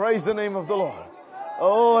 Praise the name of the Lord.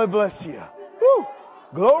 Oh, I bless you. Woo.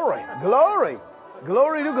 Glory, glory,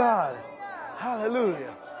 glory to God.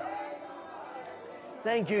 Hallelujah.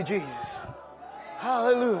 Thank you, Jesus.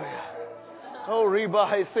 Hallelujah. Oh,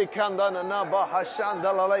 riba sekandana nabaha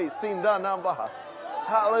shandalale sindana baha.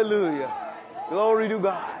 Hallelujah. Glory to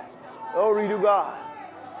God. Glory to God.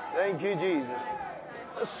 Thank you, Jesus.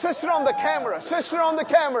 Sister on the camera. Sister on the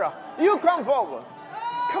camera. You come forward.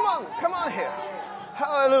 Come on here.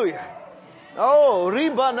 Hallelujah. Oh,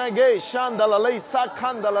 riba nage shandalale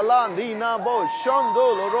sakandalalandi nabo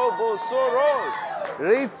shondolo robo soro.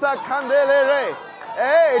 Risa candelere.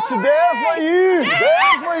 Hey, it's there for you.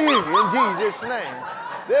 There for you. In Jesus' name.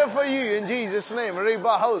 They're for you in Jesus' name.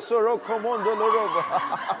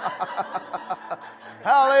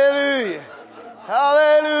 Hallelujah.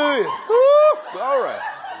 Hallelujah. Woo! Glory.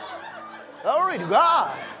 Glory to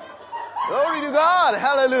God. Glory to God.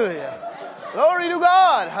 Hallelujah. Glory to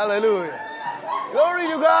God. Hallelujah. Glory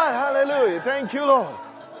to God. Hallelujah. Thank you, Lord.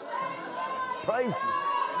 Praise you.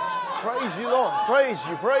 Praise you, Lord. Praise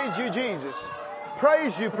you. Praise you, Jesus.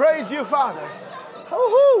 Praise you. Praise you, Father.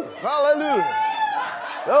 Woo-hoo. Hallelujah.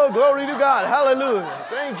 Oh, glory to God. Hallelujah.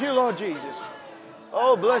 Thank you, Lord Jesus.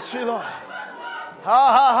 Oh, bless you, Lord. Ha,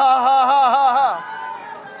 ha, ha, ha, ha, ha, ha.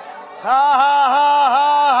 Ha, ha, ha, ha,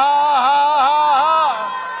 ha, ha, ha.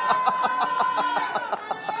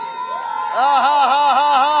 Ha, ha, ha,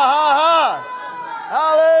 ha, ha, ha.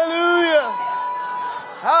 Hallelujah.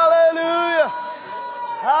 Hallelujah.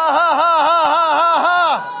 Ha, ha, ha, ha, ha, ha, ha.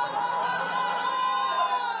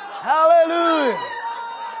 Hallelujah.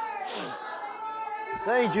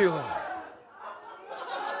 Thank you, Lord.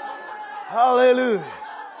 Hallelujah.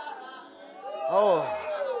 Oh.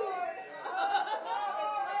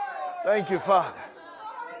 Thank you, Father.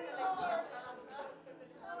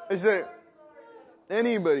 Is there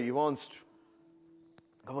anybody who wants to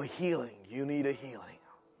go healing? You need a healing.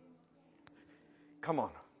 Come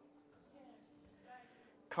on.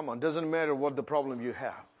 Come on. Doesn't matter what the problem you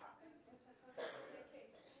have.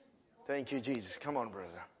 Thank you, Jesus. Come on,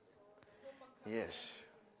 brother. Yes.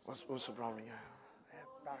 What's the problem you have? I have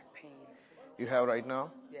back pain. You have right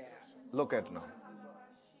now? Yes. Look at now.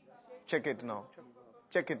 Check it now.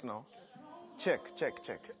 Check it now. Check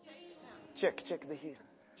the heel.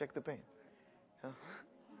 Check the pain. Huh?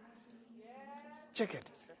 Check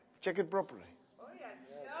it. Check it properly.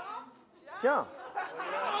 Jump.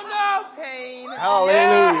 Oh, no pain.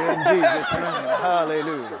 Hallelujah in Jesus' name.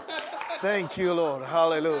 Hallelujah. Thank you, Lord.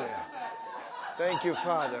 Hallelujah. Thank you,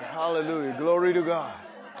 Father. Hallelujah. Glory to God.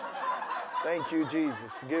 Thank you,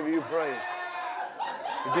 Jesus. Give you praise.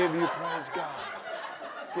 Give you praise, God.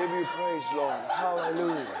 Give you praise, Lord.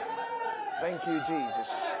 Hallelujah. Thank you, Jesus.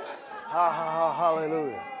 Ha ha ha.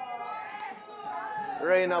 Hallelujah.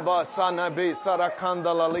 Reina ba sana be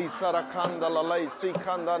sarakandala li sarakandala le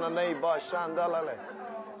sikandana ne ba shandala le.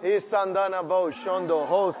 Isandana bo shondo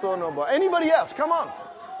ho sono bo. Anybody else? Come on.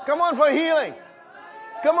 Come on for healing.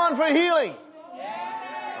 Come on for healing.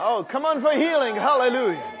 Oh, come on for healing.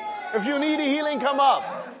 Hallelujah. If you need a healing, come up.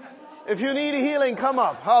 If you need a healing, come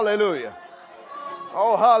up. Hallelujah.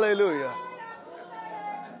 Oh, hallelujah.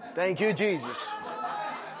 Thank you, Jesus.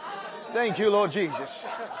 Thank you, Lord Jesus.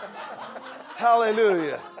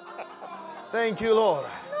 Hallelujah. Thank you, Lord.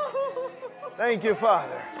 Thank you,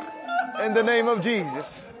 Father. In the name of Jesus.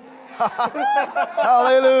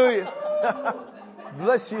 Hallelujah.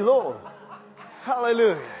 Bless you, Lord.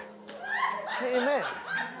 Hallelujah. Amen.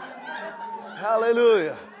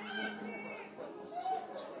 Hallelujah.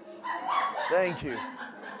 Thank you.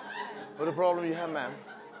 What the problem you have, ma'am?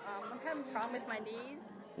 I'm having a problem with my knees.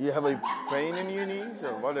 You have a pain in your knees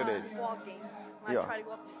or what it is? Walking. I Yeah. try to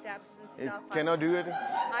go up the steps and It stuff. cannot do it?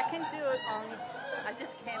 I can do it I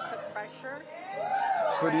just can't put pressure.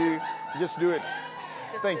 Could you just do it?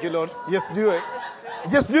 Thank you, Lord. Just do it.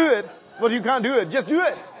 Just do it. But you can't do it. Just do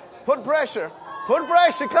it. Put pressure. Put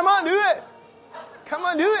pressure. Come on, do it. Come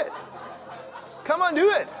on, do it. Come on, do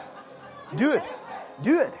it. Do it.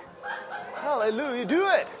 Do it. Hallelujah. Do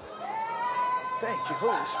it. Thank you,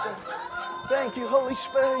 Holy Spirit. Thank you, Holy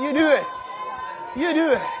Spirit. You do it. You do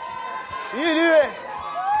it. You do it.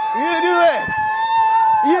 You do it.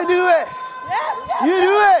 You do it. You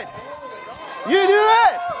do it. You do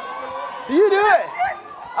it. You do it.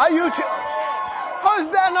 Are you? How's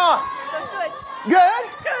that now? Good. Good?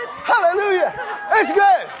 Good. Hallelujah. It's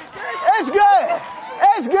good. It's good.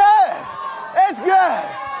 It's good. It's good.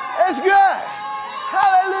 It's good.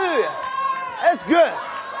 Hallelujah. It's good.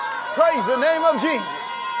 Praise the name of Jesus.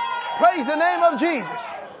 Praise the name of Jesus.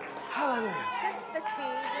 Hallelujah. Just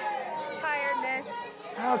fatigue, tiredness.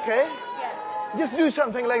 Okay. Yes. Just do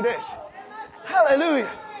something like this. Hallelujah.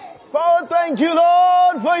 Father, thank you,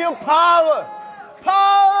 Lord, for your power.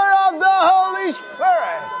 Power of the Holy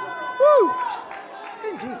Spirit. Woo.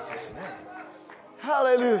 In Jesus' name.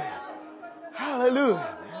 Hallelujah.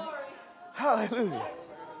 Hallelujah. Hallelujah.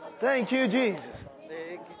 Thank you, Jesus.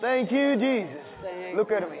 Thank you, Jesus.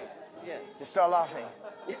 Look at me. Yes. Just start laughing.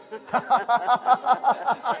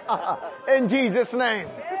 In Jesus' name.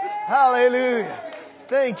 Hallelujah.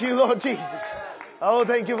 Thank you, Lord Jesus. Oh,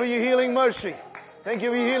 thank you for your healing mercy. Thank you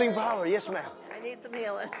for your healing power. Yes, ma'am. I need some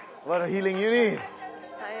healing. What a healing you need.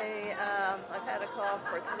 I've had a cough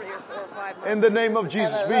for 3 or 4 or 5 months. In the name of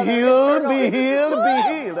Jesus. Be healed, be healed, be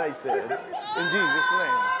healed, I said. In Jesus'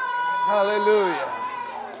 name. Hallelujah.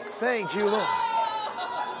 Thank you, Lord.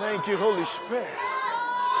 Thank you, Holy Spirit.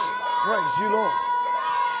 Praise you, Lord.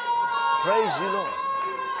 Praise you, Lord.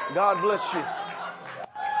 God bless you.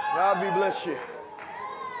 God, we bless you.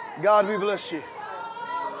 God, we bless you.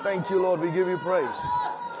 Thank you, Lord. We give you praise.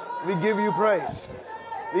 We give you praise.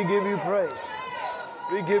 We give you praise.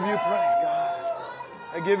 We give you praise, God.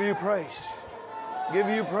 I give you praise. Give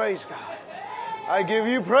you praise, God. I give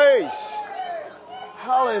you praise.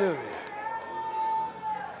 Hallelujah.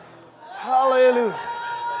 Hallelujah.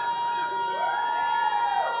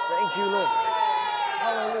 Thank you, Lord.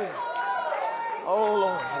 Hallelujah. Oh,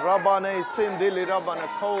 Lord. Rabane sindili rabane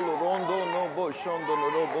kolo rondo no bo shondo no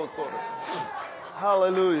robo soro.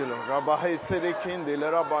 Hallelujah, Lord. Rabahe sirikindili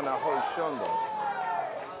rabane ho shondo.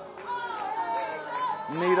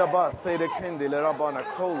 Niraba sirikindili rabane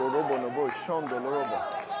kolo robo no bo shondo no robo.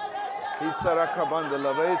 Isarakabanda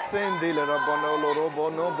la re sindili rabane lo robo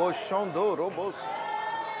no bo shondo robo.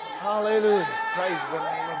 Hallelujah. Praise the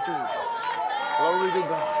name of Jesus. Glory to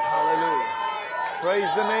God. Hallelujah. Praise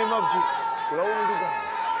the name of Jesus. Glory to God.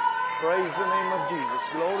 Praise the name of Jesus.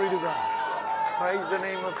 Glory to God. Praise the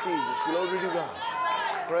name of Jesus. Glory to God.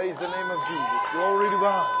 Praise the name of Jesus. Glory to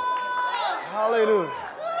God. Hallelujah.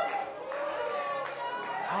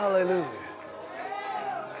 Hallelujah.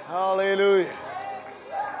 Hallelujah.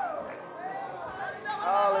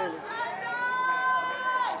 Hallelujah.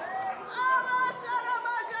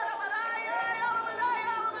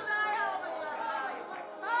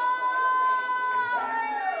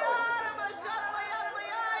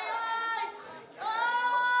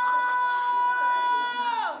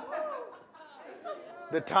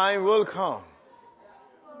 The time will come.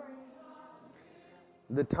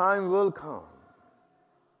 The time will come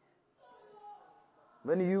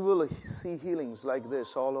when you will see healings like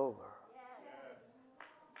this all over.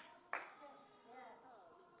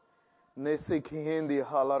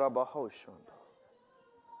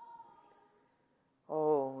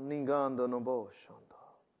 Oh, Ninganda Noboshanda.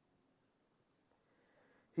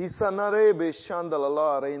 Hisanare be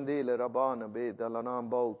shandala rendele rabana be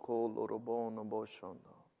dalanambo kolo robono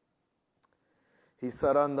boshanda.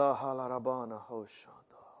 Hisaranda halarabana hoshanda.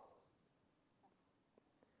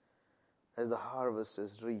 As the harvest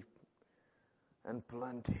is reaped and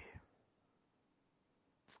plenty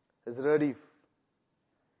is ready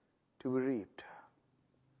to be reaped,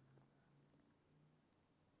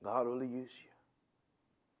 God will use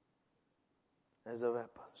you as a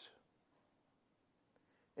weapons,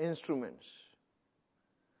 instruments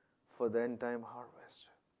for the end time harvest.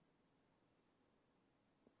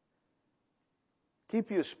 Keep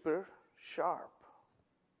your spirit sharp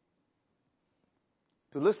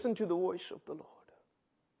to listen to the voice of the Lord.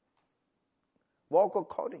 Walk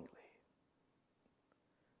accordingly,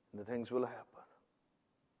 and the things will happen.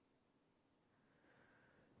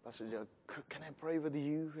 Pastor Joe, can I pray with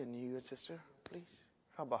you and you, sister, please?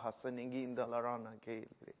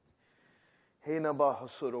 Hena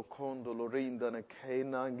bahasuro kondo lorinda na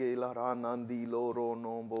kena gela ranandi loro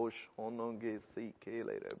no bosh ononge si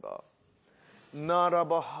kele reba.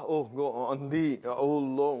 Naraba ogo andi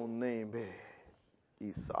olo nebe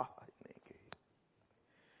isa nege.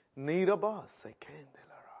 Niraba se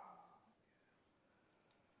kendelara.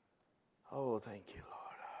 Oh, thank you,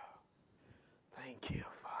 Lord. Thank you,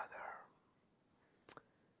 Father.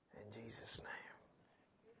 In Jesus' name.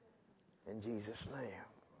 In Jesus' name.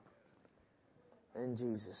 In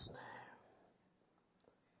Jesus' name.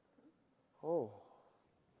 Oh,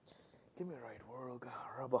 give me a right word, God.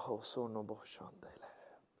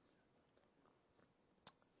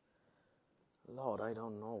 Lord, I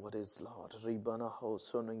don't know what is Lord. Lord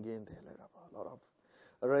of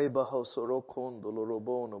Rebaho Sorokondolo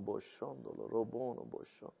Robono Boshondolo Robono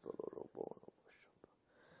Boshondolo Robono Boshondolo.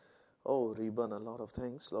 Oh, Ribana, a lot of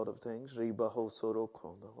things. Ribaho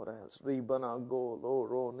Sorokondo. What else? Ribana go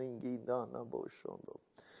Loro Ningi Dana Boshondo.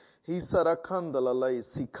 He Sarakandala Lai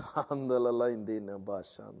Sikandala Laindina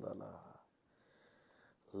Bashandala.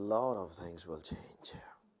 A lot of things will change.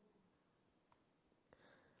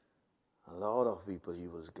 A lot of people you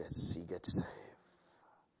will get saved.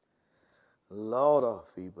 A lot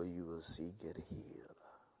of people you will see get healed.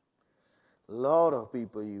 A lot of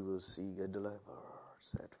people you will see get delivered,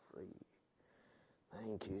 set free.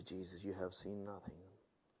 Thank you, Jesus. You have seen nothing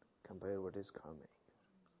compared to what is coming.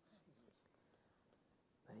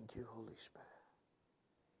 Thank you, Holy Spirit.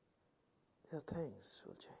 Yeah, things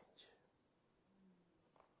will change.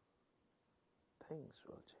 Things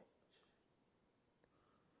will change.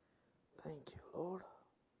 Thank you, Lord.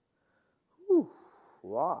 Whew.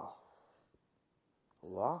 Wow.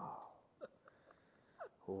 Wow.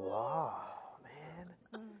 Wow, man.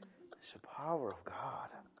 It's the power of God.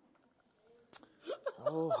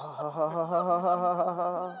 Oh, ha ha ha ha ha ha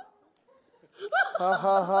ha ha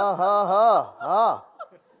ha ha ha ha ha.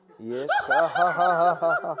 Yes, ha ha ha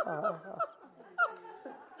ha ha ha ha.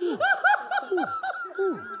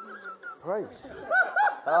 Praise.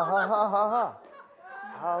 Ha ha ha ha ha.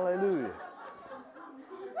 Hallelujah.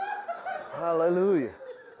 Hallelujah.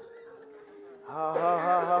 Ha ha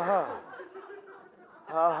ha ha ha.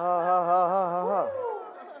 Ha ha ha ha ha ha ha.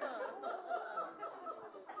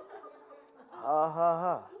 Ha ha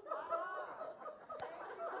ha.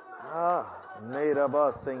 Ha. Neiraba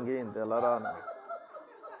singing the larana.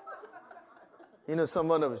 You know,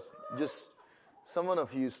 someone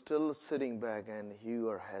of you still sitting back and you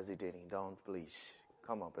are hesitating. Don't, please.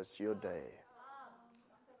 Come up. It's your day.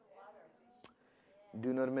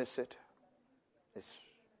 Do not miss it.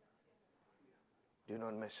 Do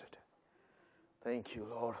not miss it. Thank you,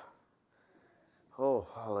 Lord. Oh,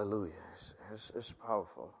 hallelujah. It's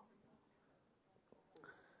powerful.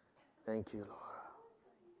 Thank you, Lord.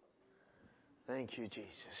 Thank you,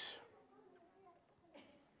 Jesus.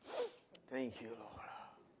 Thank you, Lord.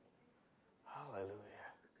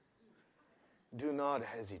 Hallelujah. Do not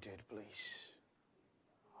hesitate, please.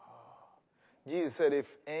 Oh. Jesus said, if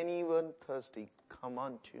anyone thirsty, come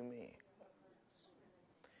unto me.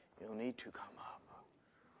 You need to come up.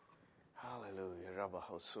 Hallelujah.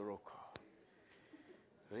 Rabaho Suroko.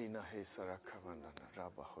 Rina he Sarakamana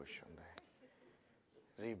Rabaho Shande.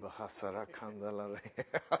 Riba Hasara Kandala.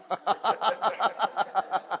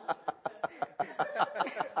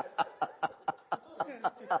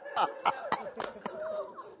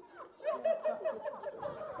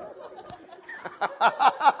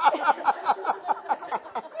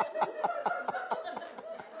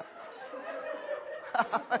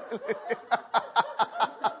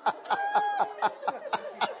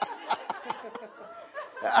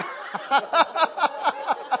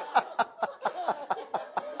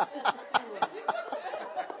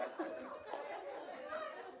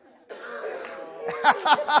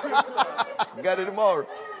 Got it more.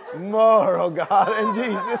 More, oh God, in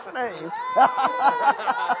Jesus' name.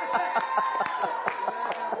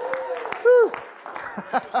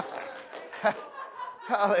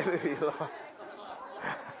 Hallelujah, Lord.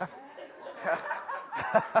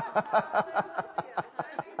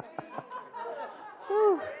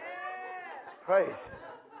 Praise.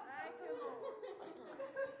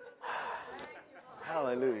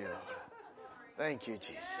 Hallelujah, Lord. Thank you,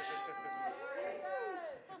 Jesus.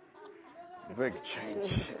 Big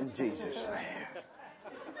change in Jesus' name.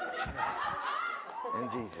 In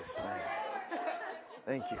Jesus' name.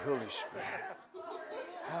 Thank you, Holy Spirit.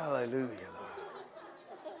 Hallelujah, Lord.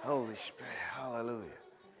 Holy Spirit, hallelujah.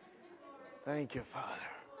 Thank you,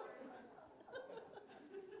 Father.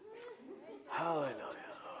 Hallelujah, Lord.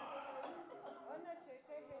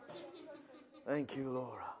 Thank you,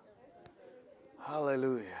 Lord.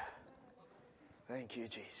 Hallelujah. Thank you,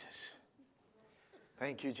 Jesus.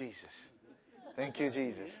 Thank you, Jesus. Thank you,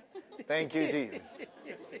 Jesus. Thank you, Jesus.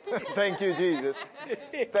 Thank you, Jesus.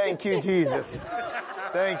 Thank you, Jesus.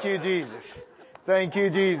 Thank you, Jesus. Thank you,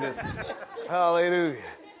 Jesus. Hallelujah.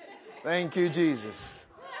 Thank you, Jesus.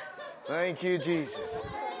 Thank you, Jesus.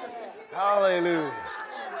 Hallelujah.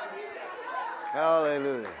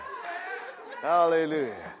 Hallelujah.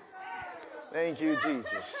 Hallelujah. Thank you,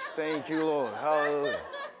 Jesus. Thank you, Lord. Hallelujah.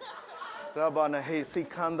 Rabana he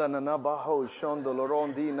sikanda na nabaho shondolo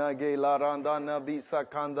rondi na ge laranda na bisa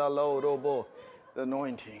kanda lo robo. The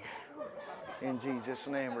anointing. In Jesus'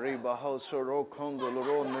 name. Ribaho soro kondolo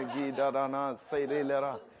ro nagi darana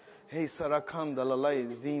serilera. He sarakanda lalay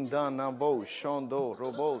zindana bo shondo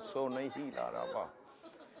robo so nehi laraba.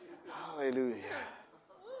 Hallelujah.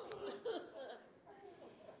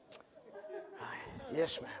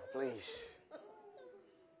 Yes, ma'am, please.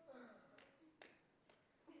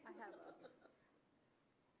 I can't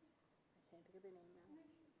think of the name now.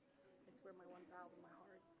 It's where my one valve in my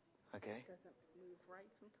heart doesn't move right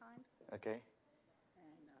sometimes. Okay.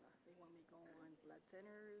 And they want me to go on blood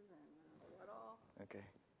thinners and what all. Okay.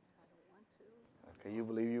 I don't want to. Okay, you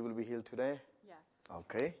believe you will be healed today? Yes.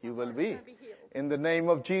 Okay, you will be. Be healed. In the name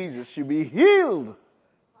of Jesus, you be healed.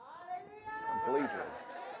 Completely.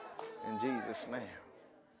 In Jesus' name.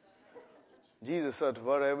 Jesus said,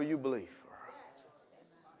 whatever you believe for.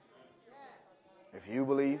 If you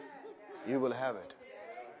believe, you will have it.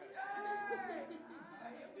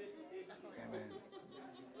 Amen.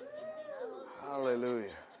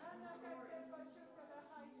 Hallelujah.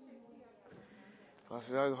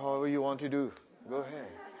 Pastor Doug, however you want to do, go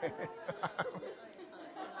ahead.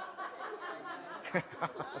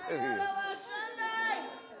 Hallelujah.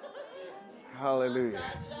 Hallelujah.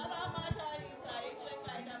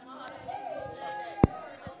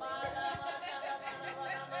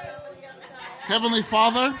 Heavenly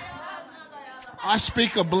Father, I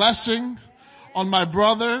speak a blessing on my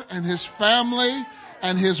brother and his family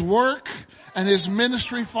and his work and his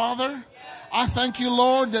ministry, Father. I thank you,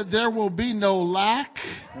 Lord, that there will be no lack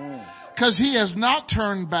because he has not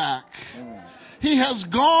turned back. He has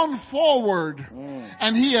gone forward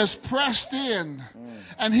and he has pressed in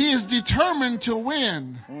and he is determined to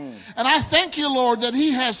win. And I thank you, Lord, that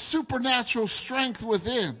he has supernatural strength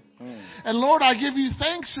within. And Lord, I give you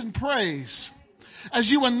thanks and praise as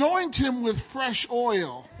you anoint him with fresh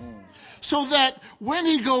oil so that when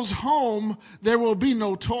he goes home, there will be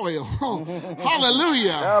no toil.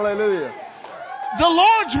 Hallelujah. Hallelujah. The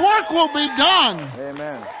Lord's work will be done.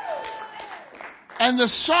 Amen. And the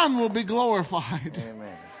Son will be glorified.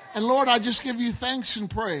 Amen. And Lord, I just give you thanks and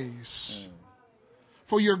praise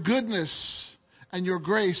for your goodness and your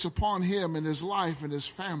grace upon him and his life and his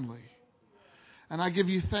family. And I give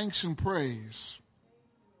you thanks and praise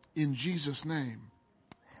in Jesus' name.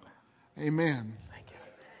 Amen. Thank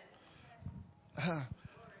you.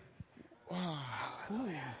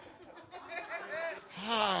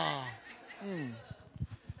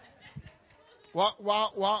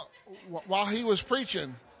 While he was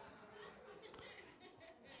preaching,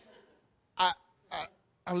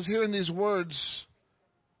 I was hearing these words.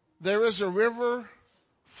 There is a river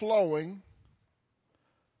flowing,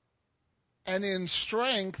 and in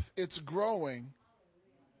strength it's growing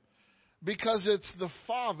because it's the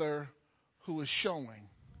Father who is showing.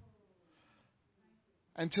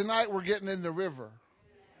 And tonight we're getting in the river.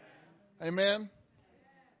 Amen.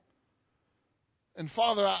 And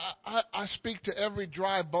Father, I speak to every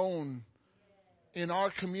dry bone in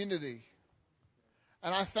our community.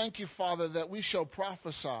 And I thank you, Father, that we shall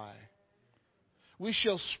prophesy. We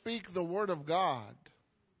shall speak the word of God.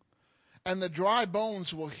 And the dry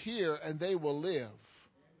bones will hear and they will live.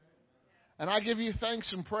 And I give you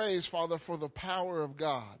thanks and praise, Father, for the power of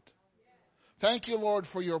God. Thank you, Lord,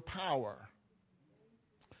 for your power.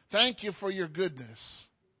 Thank you for your goodness.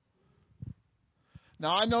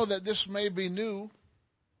 Now, I know that this may be new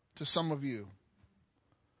to some of you.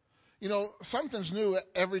 You know, something's new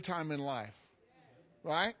every time in life,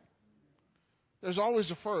 right? There's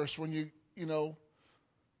always a first when you know,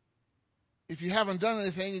 if you haven't done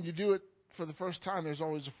anything and you do it for the first time, there's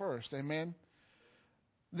always a first. Amen?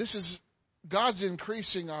 This is, God's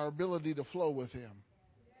increasing our ability to flow with Him.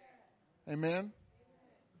 Amen?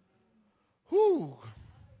 Whew.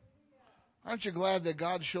 Aren't you glad that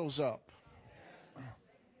God shows up?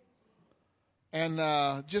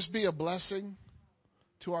 And just be a blessing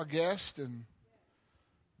to our guest and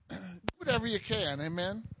do whatever you can.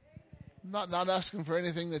 Amen. Not asking for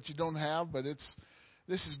anything that you don't have, but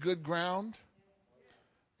this is good ground.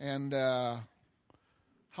 And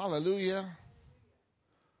hallelujah.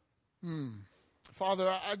 Father,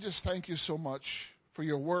 I just thank you so much for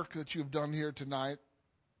your work that you've done here tonight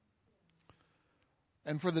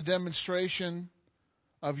and for the demonstration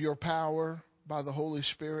of your power by the Holy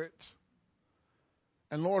Spirit.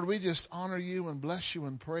 And Lord, we just honor you and bless you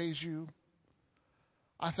and praise you.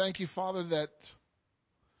 I thank you, Father, that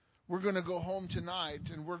we're going to go home tonight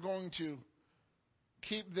and we're going to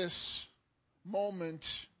keep this moment.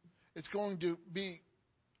 It's going to be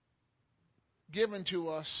given to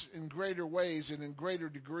us in greater ways and in greater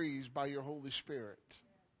degrees by your Holy Spirit.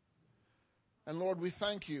 And Lord, we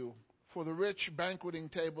thank you for the rich banqueting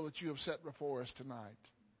table that you have set before us tonight.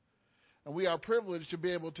 And we are privileged to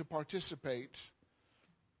be able to participate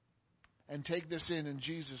and take this in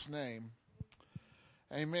Jesus' name.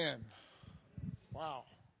 Amen. Wow.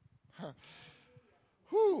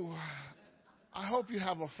 Whew. I hope you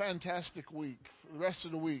have a fantastic week, for the rest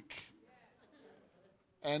of the week.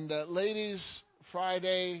 And ladies,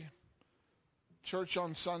 Friday, church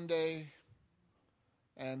on Sunday,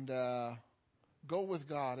 and go with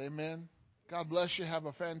God. Amen. God bless you. Have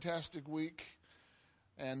a fantastic week.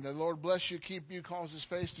 And the Lord bless you, keep you, cause His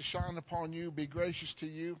face to shine upon you, be gracious to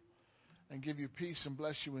you, and give you peace and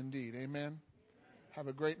bless you indeed. Amen. Have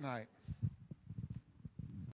a great night.